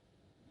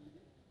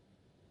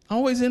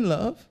 Always in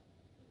love.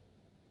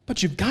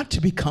 But you've got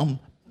to become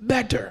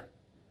better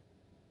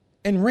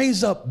and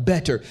raise up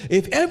better.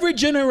 If every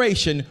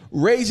generation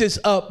raises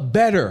up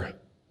better,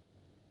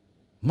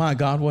 my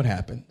God, what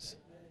happens?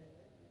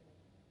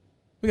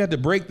 We got to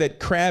break that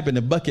crab in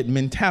the bucket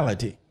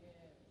mentality.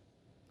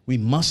 We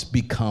must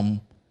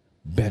become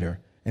better.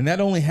 And that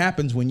only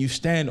happens when you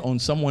stand on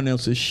someone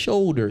else's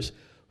shoulders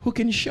who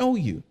can show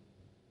you.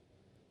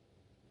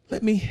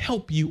 Let me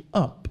help you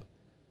up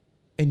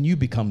and you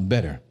become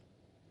better.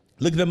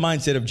 Look at the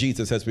mindset of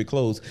Jesus as we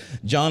close.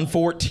 John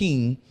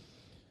 14,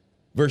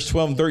 verse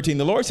 12 and 13.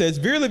 The Lord says,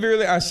 verily,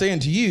 verily, I say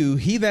unto you,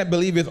 he that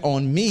believeth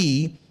on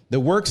me, the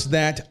works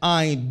that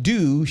I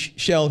do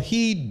shall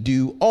he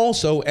do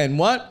also. And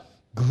what?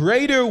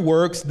 Greater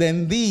works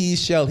than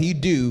these shall he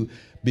do,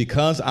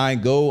 because I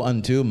go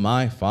unto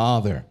my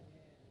Father.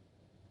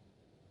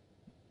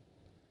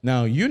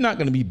 Now, you're not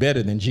going to be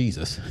better than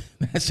Jesus.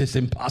 That's just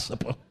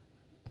impossible.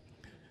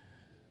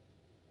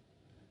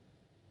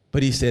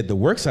 But he said, the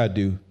works I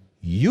do,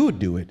 you'll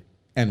do it.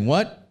 And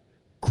what?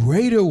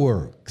 Greater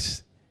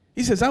works.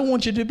 He says, I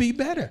want you to be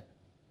better.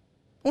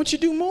 I want you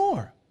to do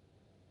more.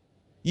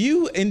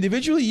 You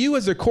individually, you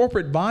as a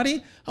corporate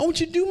body, I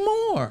want you to do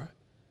more.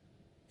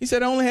 He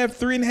said, I only have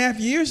 3.5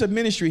 years of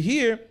ministry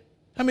here.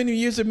 How many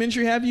years of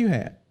ministry have you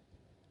had?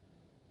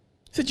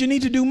 He said, you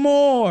need to do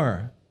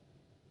more.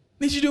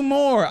 I need you to do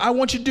more. I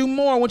want you to do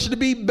more. I want you to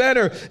be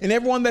better. And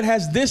everyone that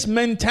has this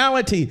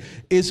mentality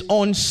is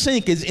in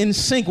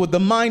sync with the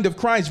mind of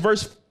Christ.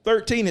 Verse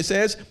 13, it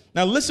says,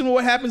 now listen to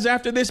what happens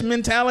after this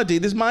mentality,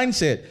 this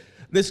mindset,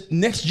 this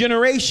next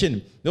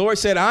generation. The Lord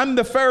said, I'm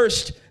the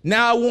first.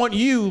 Now I want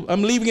you,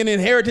 I'm leaving an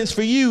inheritance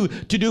for you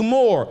to do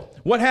more.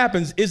 What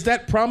happens? Is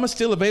that promise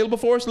still available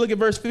for us? Look at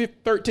verse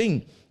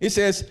 13. It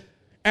says,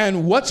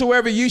 and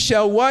whatsoever you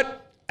shall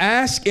what?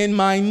 Ask in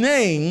my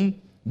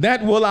name,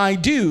 that will I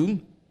do,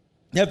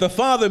 that the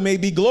Father may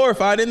be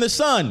glorified in the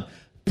Son.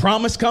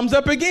 Promise comes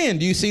up again.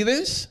 Do you see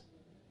this?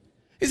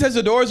 He says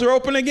the doors are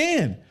open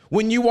again.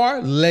 When you are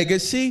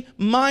legacy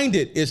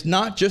minded, it's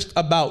not just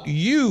about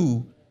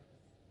you.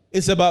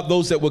 It's about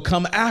those that will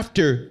come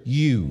after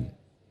you.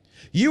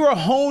 You are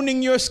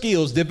honing your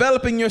skills,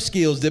 developing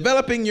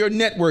your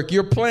network,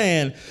 your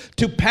plan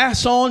to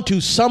pass on to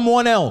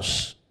someone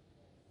else.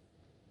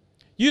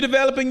 You're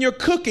developing your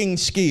cooking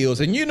skills,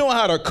 and you know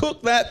how to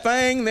cook that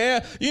thing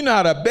there. You know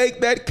how to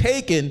bake that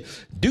cake and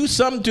do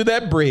something to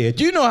that bread.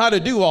 You know how to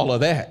do all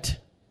of that.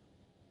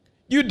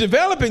 You're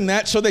developing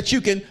that so that you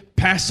can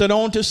pass it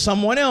on to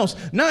someone else,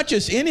 not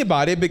just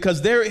anybody,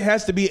 because there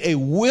has to be a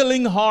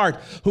willing heart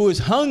who is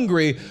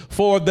hungry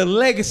for the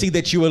legacy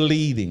that you are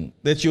leaving.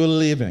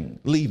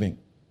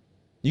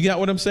 You got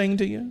what I'm saying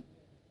to you?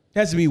 It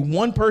has to be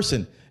one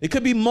person. It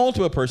could be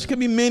multiple persons. It could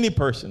be many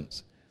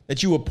persons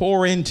that you will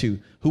pour into,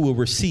 who will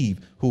receive,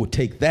 who will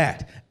take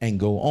that and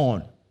go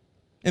on.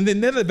 And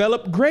then they'll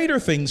develop greater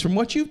things from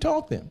what you've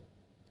taught them.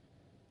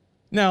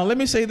 Now, let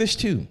me say this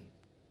too.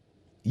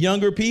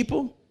 Young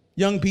people,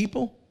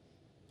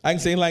 I can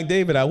say like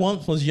David, I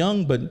once was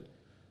young, but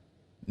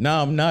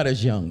now I'm not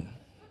as young.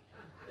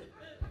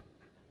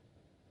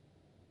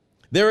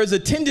 There is a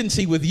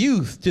tendency with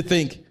youth to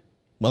think,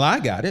 well, I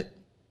got it.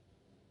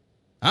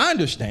 I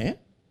understand.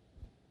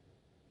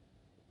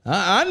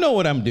 I know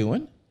what I'm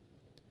doing.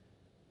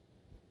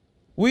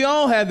 We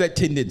all had that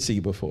tendency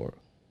before.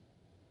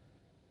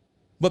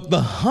 But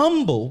the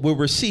humble will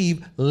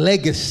receive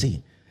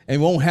legacy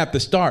and won't have to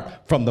start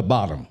from the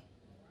bottom.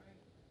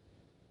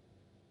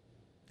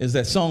 Is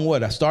that song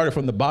what? I started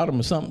from the bottom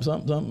or something?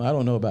 I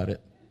don't know about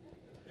it.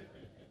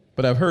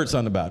 But I've heard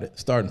something about it,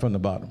 starting from the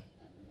bottom.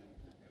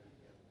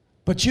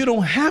 But you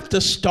don't have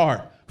to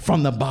start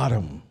from the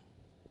bottom.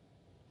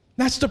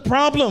 That's the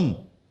problem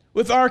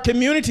with our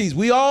communities.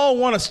 We all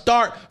want to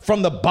start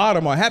from the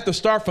bottom, or have to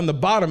start from the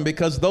bottom,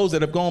 because those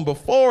that have gone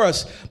before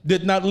us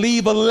did not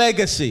leave a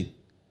legacy.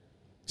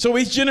 So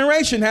each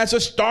generation has to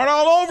start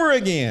all over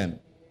again.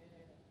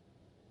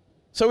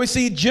 So we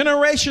see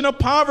generational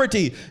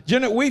poverty.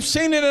 We've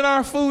seen it in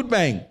our food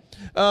bank.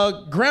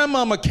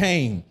 Grandmama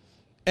came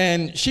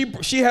and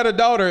she had a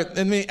daughter,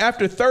 and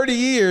after 30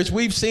 years,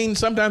 we've seen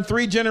sometimes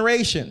 3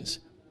 generations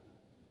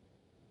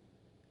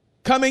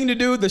coming to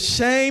do the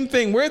same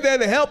thing. We're there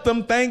to help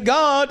them, thank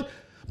God.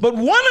 But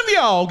one of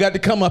y'all got to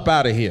come up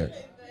out of here.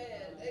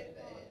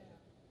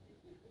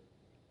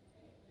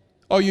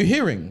 Are you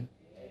hearing?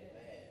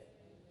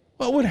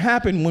 What would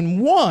happen when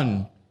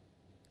one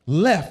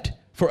left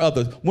for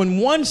others? When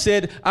one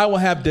said, I will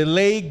have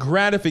delayed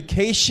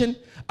gratification,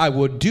 I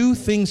will do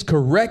things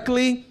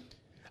correctly,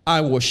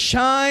 I will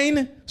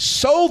shine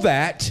so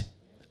that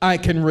I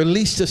can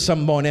release to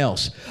someone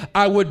else.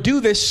 I would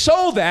do this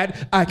so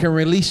that I can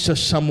release to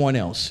someone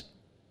else.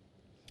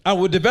 I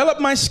will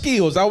develop my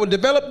skills. I will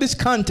develop these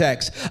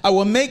contacts. I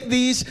will make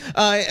these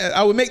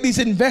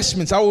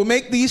investments. I will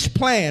make these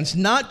plans,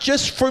 not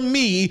just for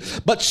me,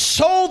 but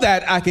so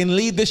that I can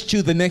lead this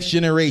to the next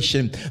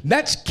generation.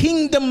 That's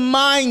kingdom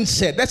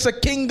mindset. That's a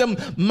kingdom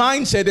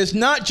mindset. It's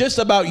not just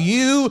about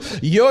you,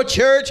 your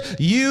church,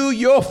 you,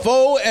 your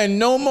foe, and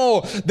no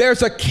more.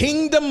 There's a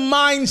kingdom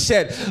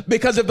mindset,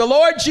 because if the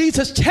Lord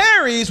Jesus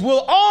tarries,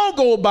 we'll all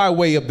go by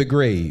way of the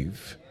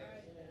grave.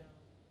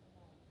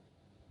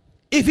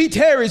 If he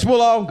tarries,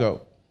 we'll all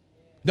go.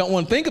 Don't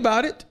want to think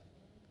about it.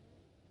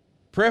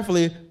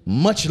 Prayerfully,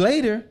 much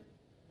later.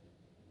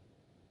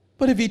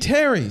 But if he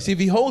tarries, if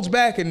he holds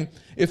back, and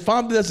if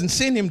Father doesn't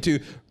send him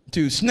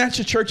to snatch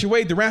the church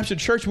away, to rapture the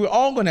church, we're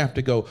all going to have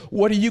to go.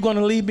 What are you going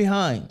to leave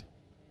behind?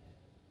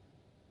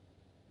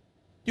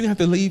 You're going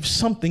to have to leave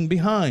something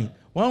behind.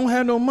 Well, I don't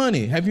have no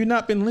money. Have you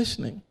not been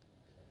listening?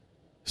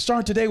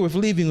 Start today with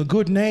leaving a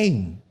good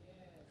name,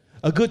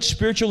 a good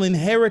spiritual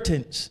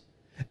inheritance.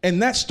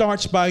 And that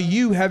starts by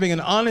you having an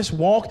honest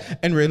walk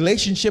and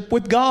relationship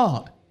with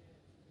God.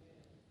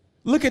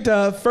 Look at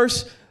 1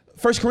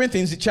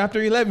 Corinthians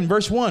chapter 11,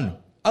 verse 1.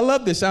 I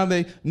love this out of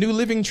the New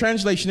Living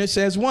Translation. It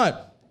says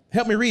what?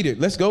 Help me read it.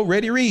 Let's go.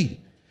 Ready, read.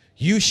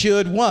 You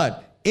should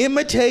what?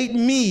 Imitate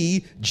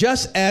me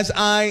just as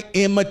I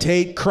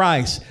imitate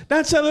Christ.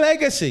 That's a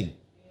legacy.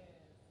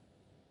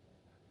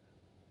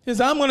 Because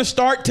I'm going to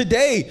start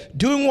today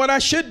doing what I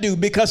should do,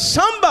 because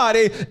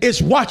somebody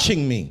is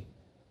watching me.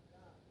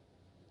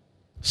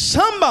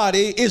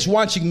 Somebody is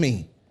watching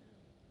me.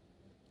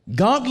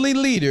 Godly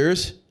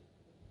leaders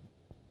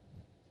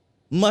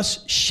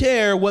must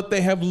share what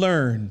they have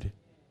learned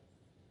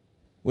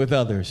with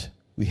others.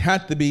 We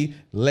have to be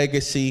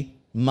legacy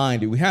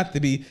minded. We have to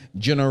be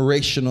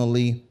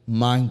generationally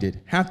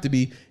minded. Have to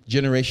be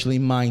generationally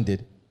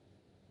minded.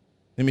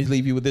 Let me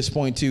leave you with this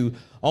point too.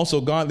 Also,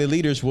 godly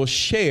leaders will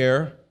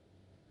share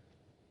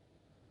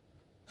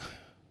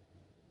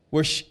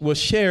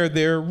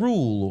their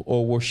rule,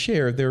 or will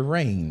share their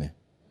reign.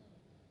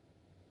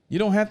 You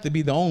don't have to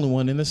be the only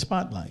one in the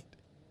spotlight.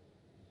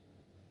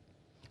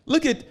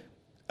 Look at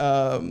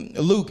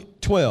Luke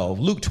 12.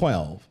 Luke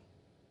 12.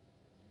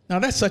 Now,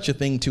 that's such a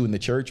thing, too, in the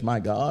church, my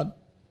God.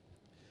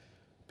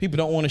 People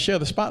don't want to share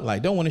the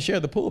spotlight, don't want to share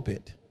the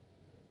pulpit.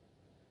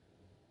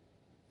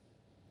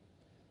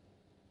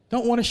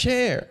 Don't want to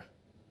share.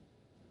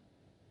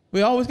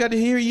 We always got to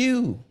hear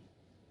you.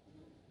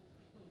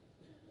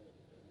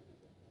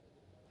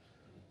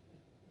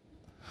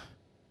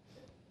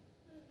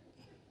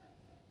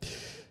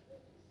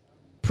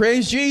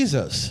 Praise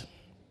Jesus.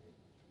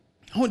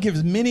 I want to give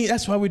as many,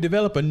 that's why we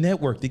develop a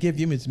network, to give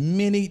you as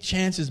many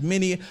chances,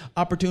 many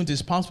opportunities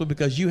as possible,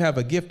 because you have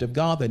a gift of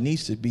God that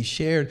needs to be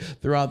shared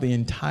throughout the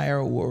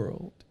entire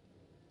world.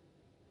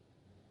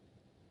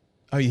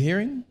 Are you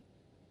hearing?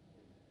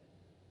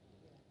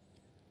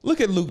 Look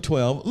at Luke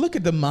 12. Look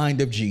at the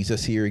mind of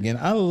Jesus here again.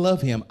 I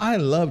love him. I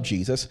love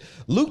Jesus.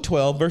 Luke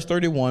 12, verse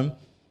 31,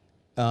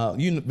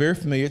 you're very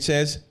familiar. It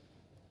says,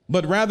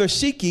 but rather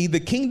seek ye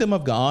the kingdom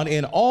of God,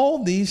 and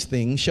all these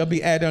things shall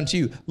be added unto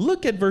you.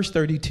 Look at verse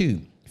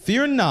 32.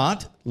 Fear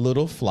not,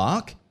 little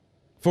flock,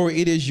 for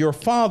it is your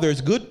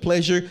Father's good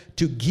pleasure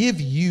to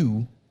give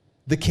you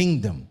the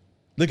kingdom.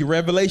 Look at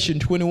Revelation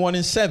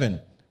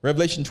 21:7.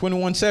 Revelation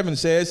 21:7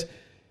 says,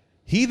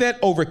 he that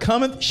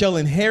overcometh shall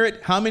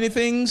inherit how many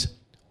things?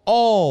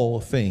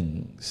 All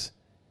things.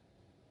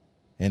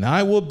 And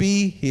I will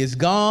be his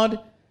God,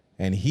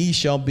 and he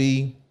shall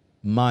be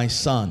my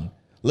son.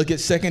 Look at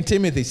 2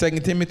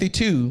 Timothy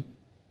 2,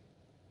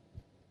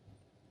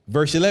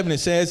 verse 11. It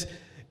says,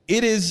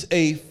 it is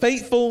a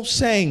faithful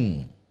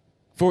saying,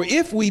 for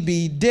if we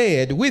be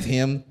dead with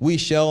him, we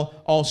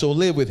shall also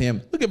live with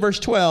him. Look at verse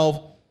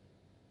 12.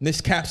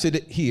 This caps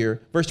it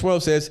here. Verse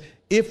 12 says,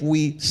 if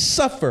we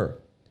suffer,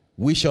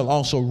 we shall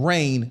also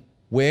reign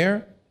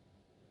where?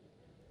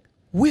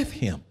 With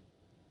him.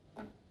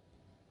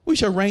 We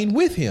shall reign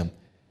with him.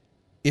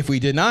 If we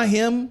deny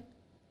him,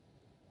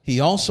 he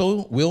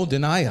also will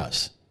deny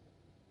us.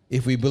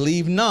 If we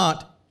believe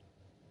not,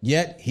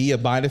 yet he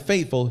abideth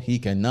faithful. He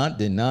cannot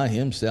deny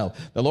himself.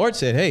 The Lord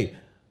said, hey,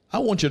 I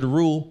want you to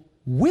rule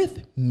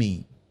with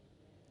me.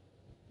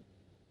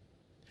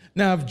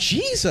 Now, if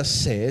Jesus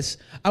says,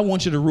 I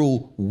want you to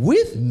rule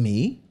with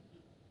me,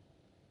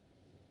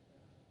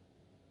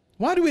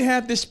 why do we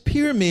have this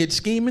pyramid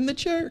scheme in the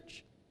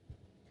church?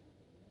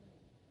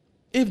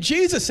 If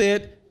Jesus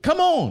said, come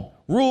on,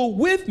 rule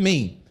with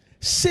me.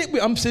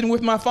 I'm sitting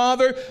with my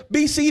Father.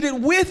 Be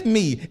seated with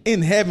me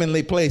in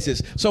heavenly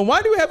places. So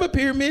why do we have a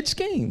pyramid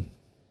scheme?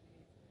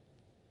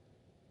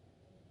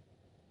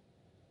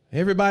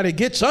 Everybody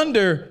gets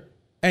under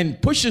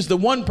and pushes the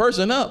one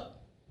person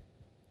up.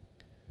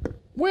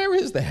 Where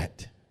is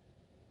that?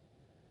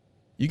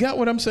 You got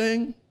what I'm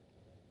saying?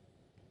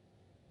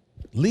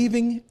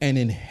 Leaving an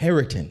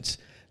inheritance.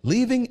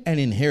 Leaving an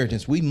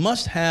inheritance. We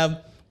must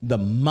have the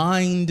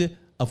mind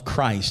of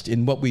Christ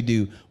in what we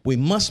do. We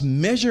must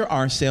measure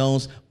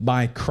ourselves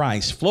by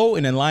Christ, flow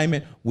in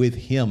alignment with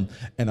him.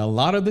 And a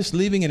lot of this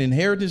leaving an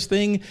inheritance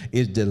thing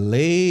is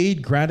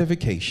delayed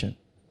gratification.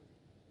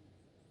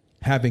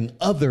 Having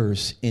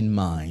others in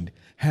mind,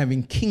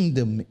 having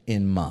kingdom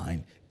in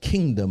mind,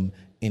 kingdom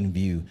in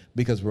view,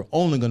 because we're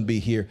only going to be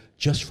here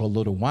just for a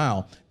little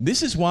while.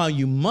 This is why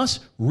you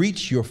must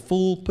reach your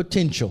full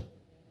potential.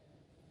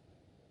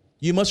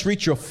 You must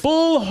reach your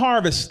full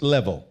harvest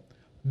level.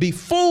 Be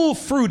full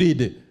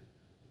fruited.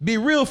 Be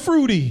real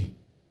fruity.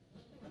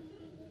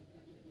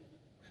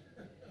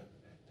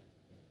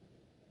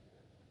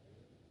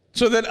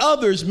 So that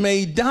others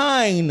may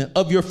dine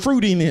of your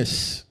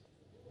fruitiness.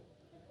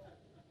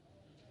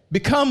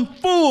 Become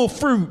full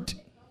fruit.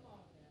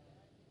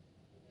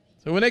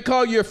 So when they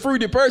call you a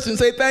fruity person,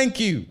 say thank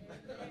you.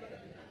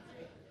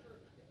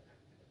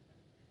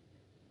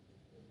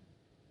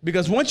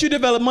 Because once you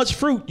develop much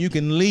fruit, you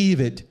can leave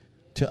it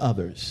to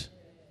others.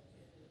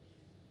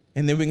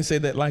 And then we can say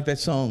that like that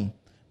song.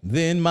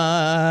 Then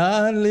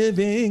my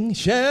living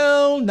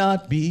shall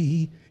not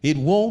be, it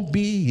won't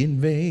be in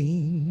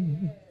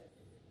vain.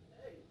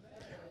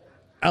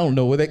 I don't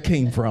know where that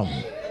came from.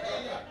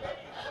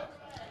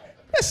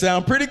 That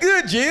sounds pretty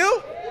good,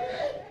 Jill.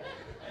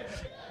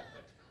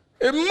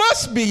 It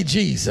must be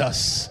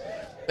Jesus.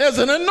 There's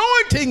an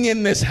anointing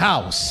in this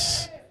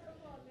house.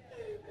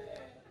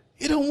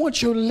 You don't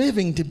want your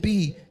living to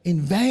be in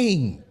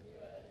vain.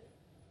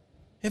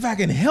 If I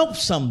can help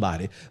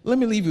somebody, let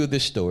me leave you with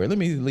this story. I'm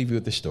going to leave you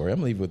with this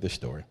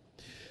story.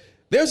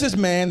 There's this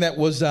man that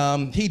was,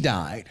 he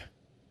died.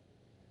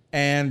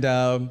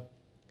 And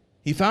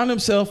he found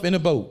himself in a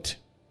boat.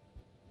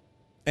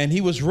 And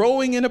he was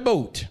rowing in a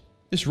boat,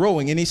 just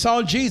rowing. And he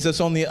saw Jesus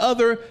on the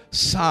other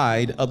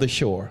side of the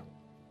shore.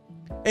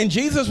 And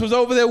Jesus was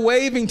over there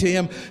waving to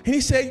him. And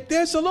he said,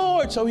 there's the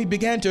Lord. So he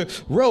began to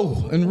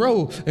row and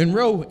row and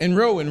row and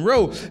row and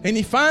row. And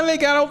he finally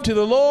got out to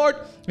the Lord.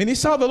 And he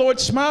saw the Lord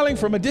smiling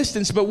from a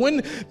distance. But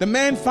when the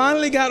man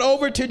finally got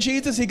over to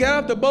Jesus, he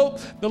got out the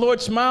boat. The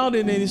Lord smiled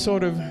and then he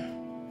sort of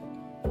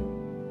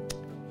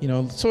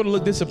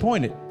looked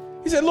disappointed.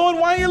 He said, Lord,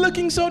 why are you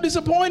looking so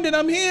disappointed?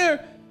 I'm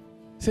here.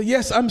 He said,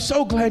 yes, I'm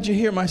so glad you're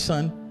here, my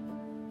son.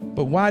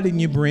 But why didn't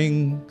you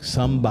bring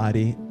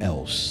somebody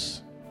else?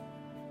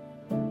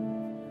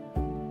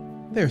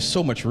 There's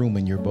so much room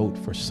in your boat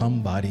for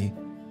somebody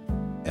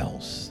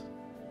else.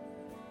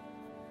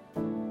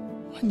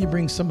 Why didn't you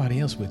bring somebody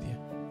else with you?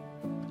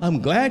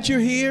 I'm glad you're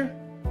here.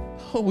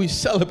 Oh, we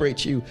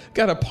celebrate you.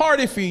 Got a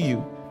party for you.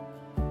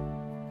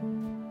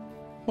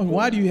 Well,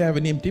 why do you have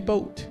an empty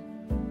boat?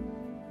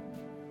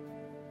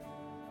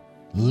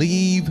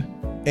 Leave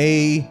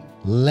a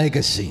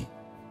legacy.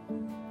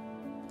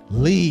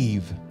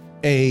 Leave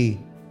a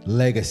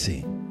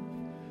legacy.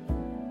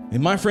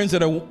 And my friends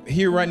that are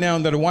here right now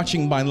and that are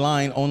watching by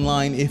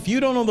online, if you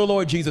don't know the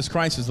Lord Jesus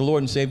Christ as the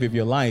Lord and Savior of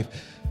your life,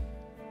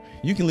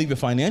 you can leave a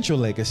financial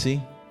legacy.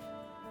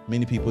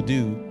 Many people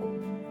do.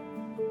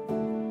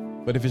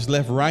 But if it's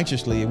left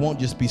righteously, it won't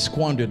just be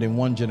squandered in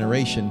one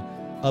generation.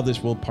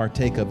 Others will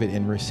partake of it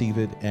and receive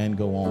it and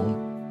go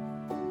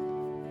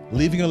on.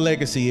 Leaving a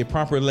legacy, a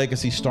proper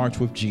legacy, starts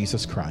with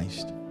Jesus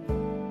Christ.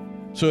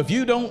 So if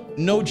you don't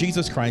know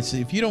Jesus Christ,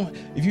 if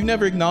you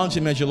never acknowledge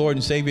him as your Lord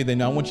and Savior,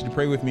 then I want you to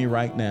pray with me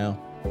right now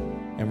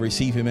and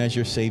receive him as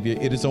your Savior.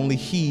 It is only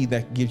he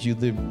that gives you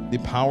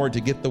the power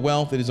to get the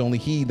wealth. It is only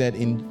he that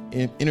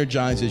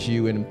energizes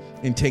you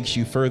and takes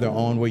you further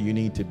on where you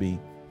need to be.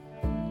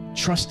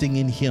 Trusting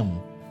in him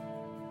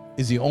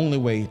is the only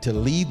way to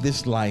leave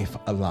this life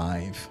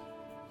alive.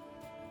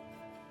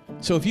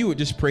 So if you would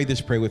just pray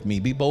this prayer with me,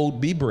 be bold,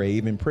 be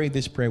brave, and pray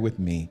this prayer with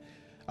me.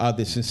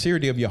 The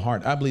sincerity of your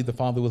heart, I believe the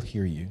Father will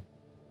hear you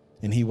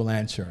and he will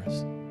answer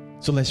us.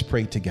 So let's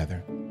pray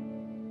together.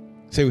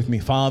 Say with me,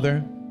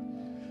 Father,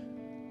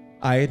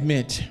 I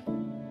admit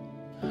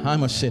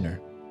I'm a sinner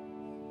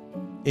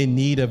in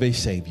need of a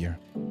Savior.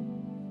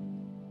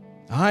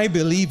 I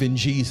believe in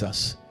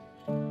Jesus,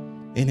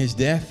 in his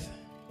death,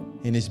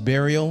 in his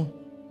burial,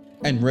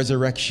 and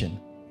resurrection.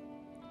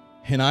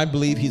 And I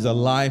believe he's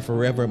alive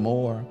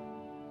forevermore.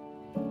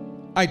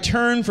 I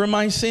turn from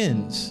my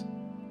sins.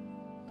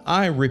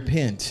 I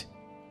repent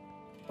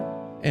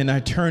and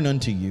I turn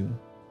unto you.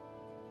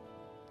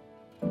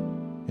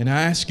 And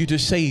I ask you to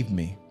save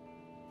me,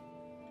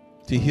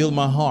 to heal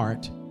my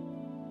heart,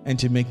 and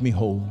to make me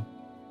whole.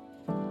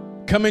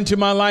 Come into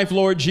my life,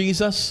 Lord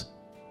Jesus.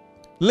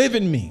 Live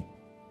in me.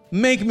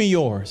 Make me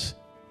yours.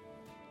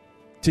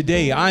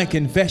 Today I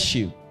confess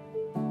you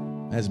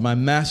as my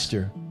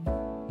Master,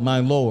 my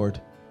Lord,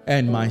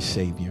 and my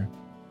Savior.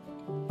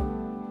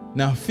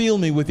 Now fill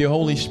me with your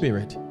Holy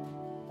Spirit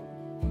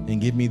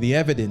and give me the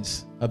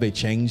evidence of a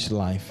changed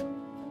life.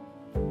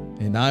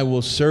 And I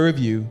will serve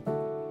you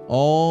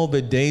all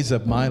the days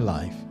of my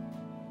life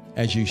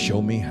as you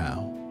show me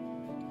how.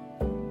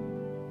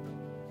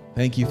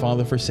 Thank you,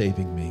 Father, for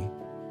saving me.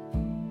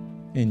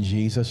 In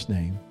Jesus'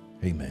 name,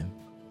 amen.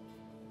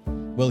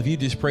 Well, if you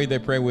just prayed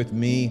that prayer with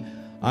me,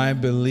 I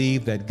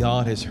believe that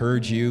God has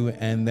heard you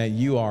and that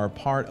you are a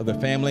part of the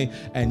family,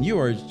 and you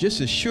are just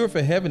as sure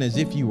for heaven as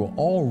if you were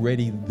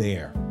already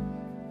there.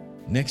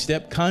 Next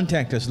step,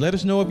 contact us. Let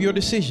us know of your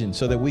decision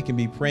so that we can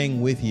be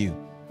praying with you.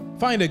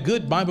 Find a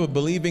good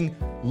Bible-believing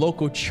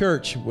local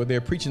church where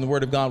they're preaching the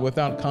Word of God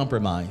without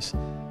compromise.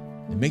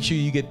 And make sure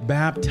you get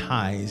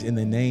baptized in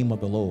the name of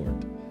the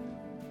Lord.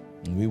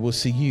 And we will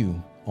see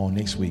you on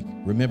next week.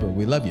 Remember,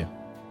 we love you.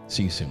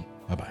 See you soon.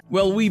 Bye-bye.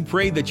 Well, we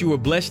pray that you were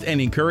blessed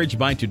and encouraged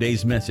by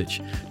today's message.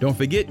 Don't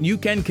forget, you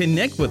can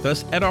connect with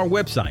us at our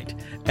website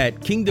at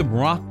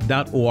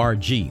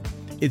kingdomrock.org.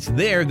 It's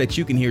there that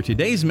you can hear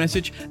today's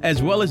message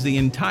as well as the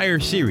entire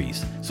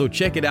series. So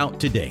check it out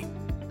today.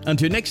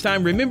 Until next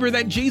time, remember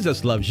that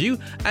Jesus loves you,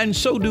 and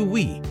so do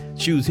we.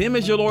 Choose Him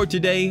as your Lord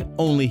today.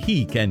 Only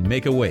He can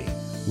make a way.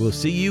 We'll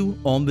see you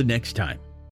on the next time.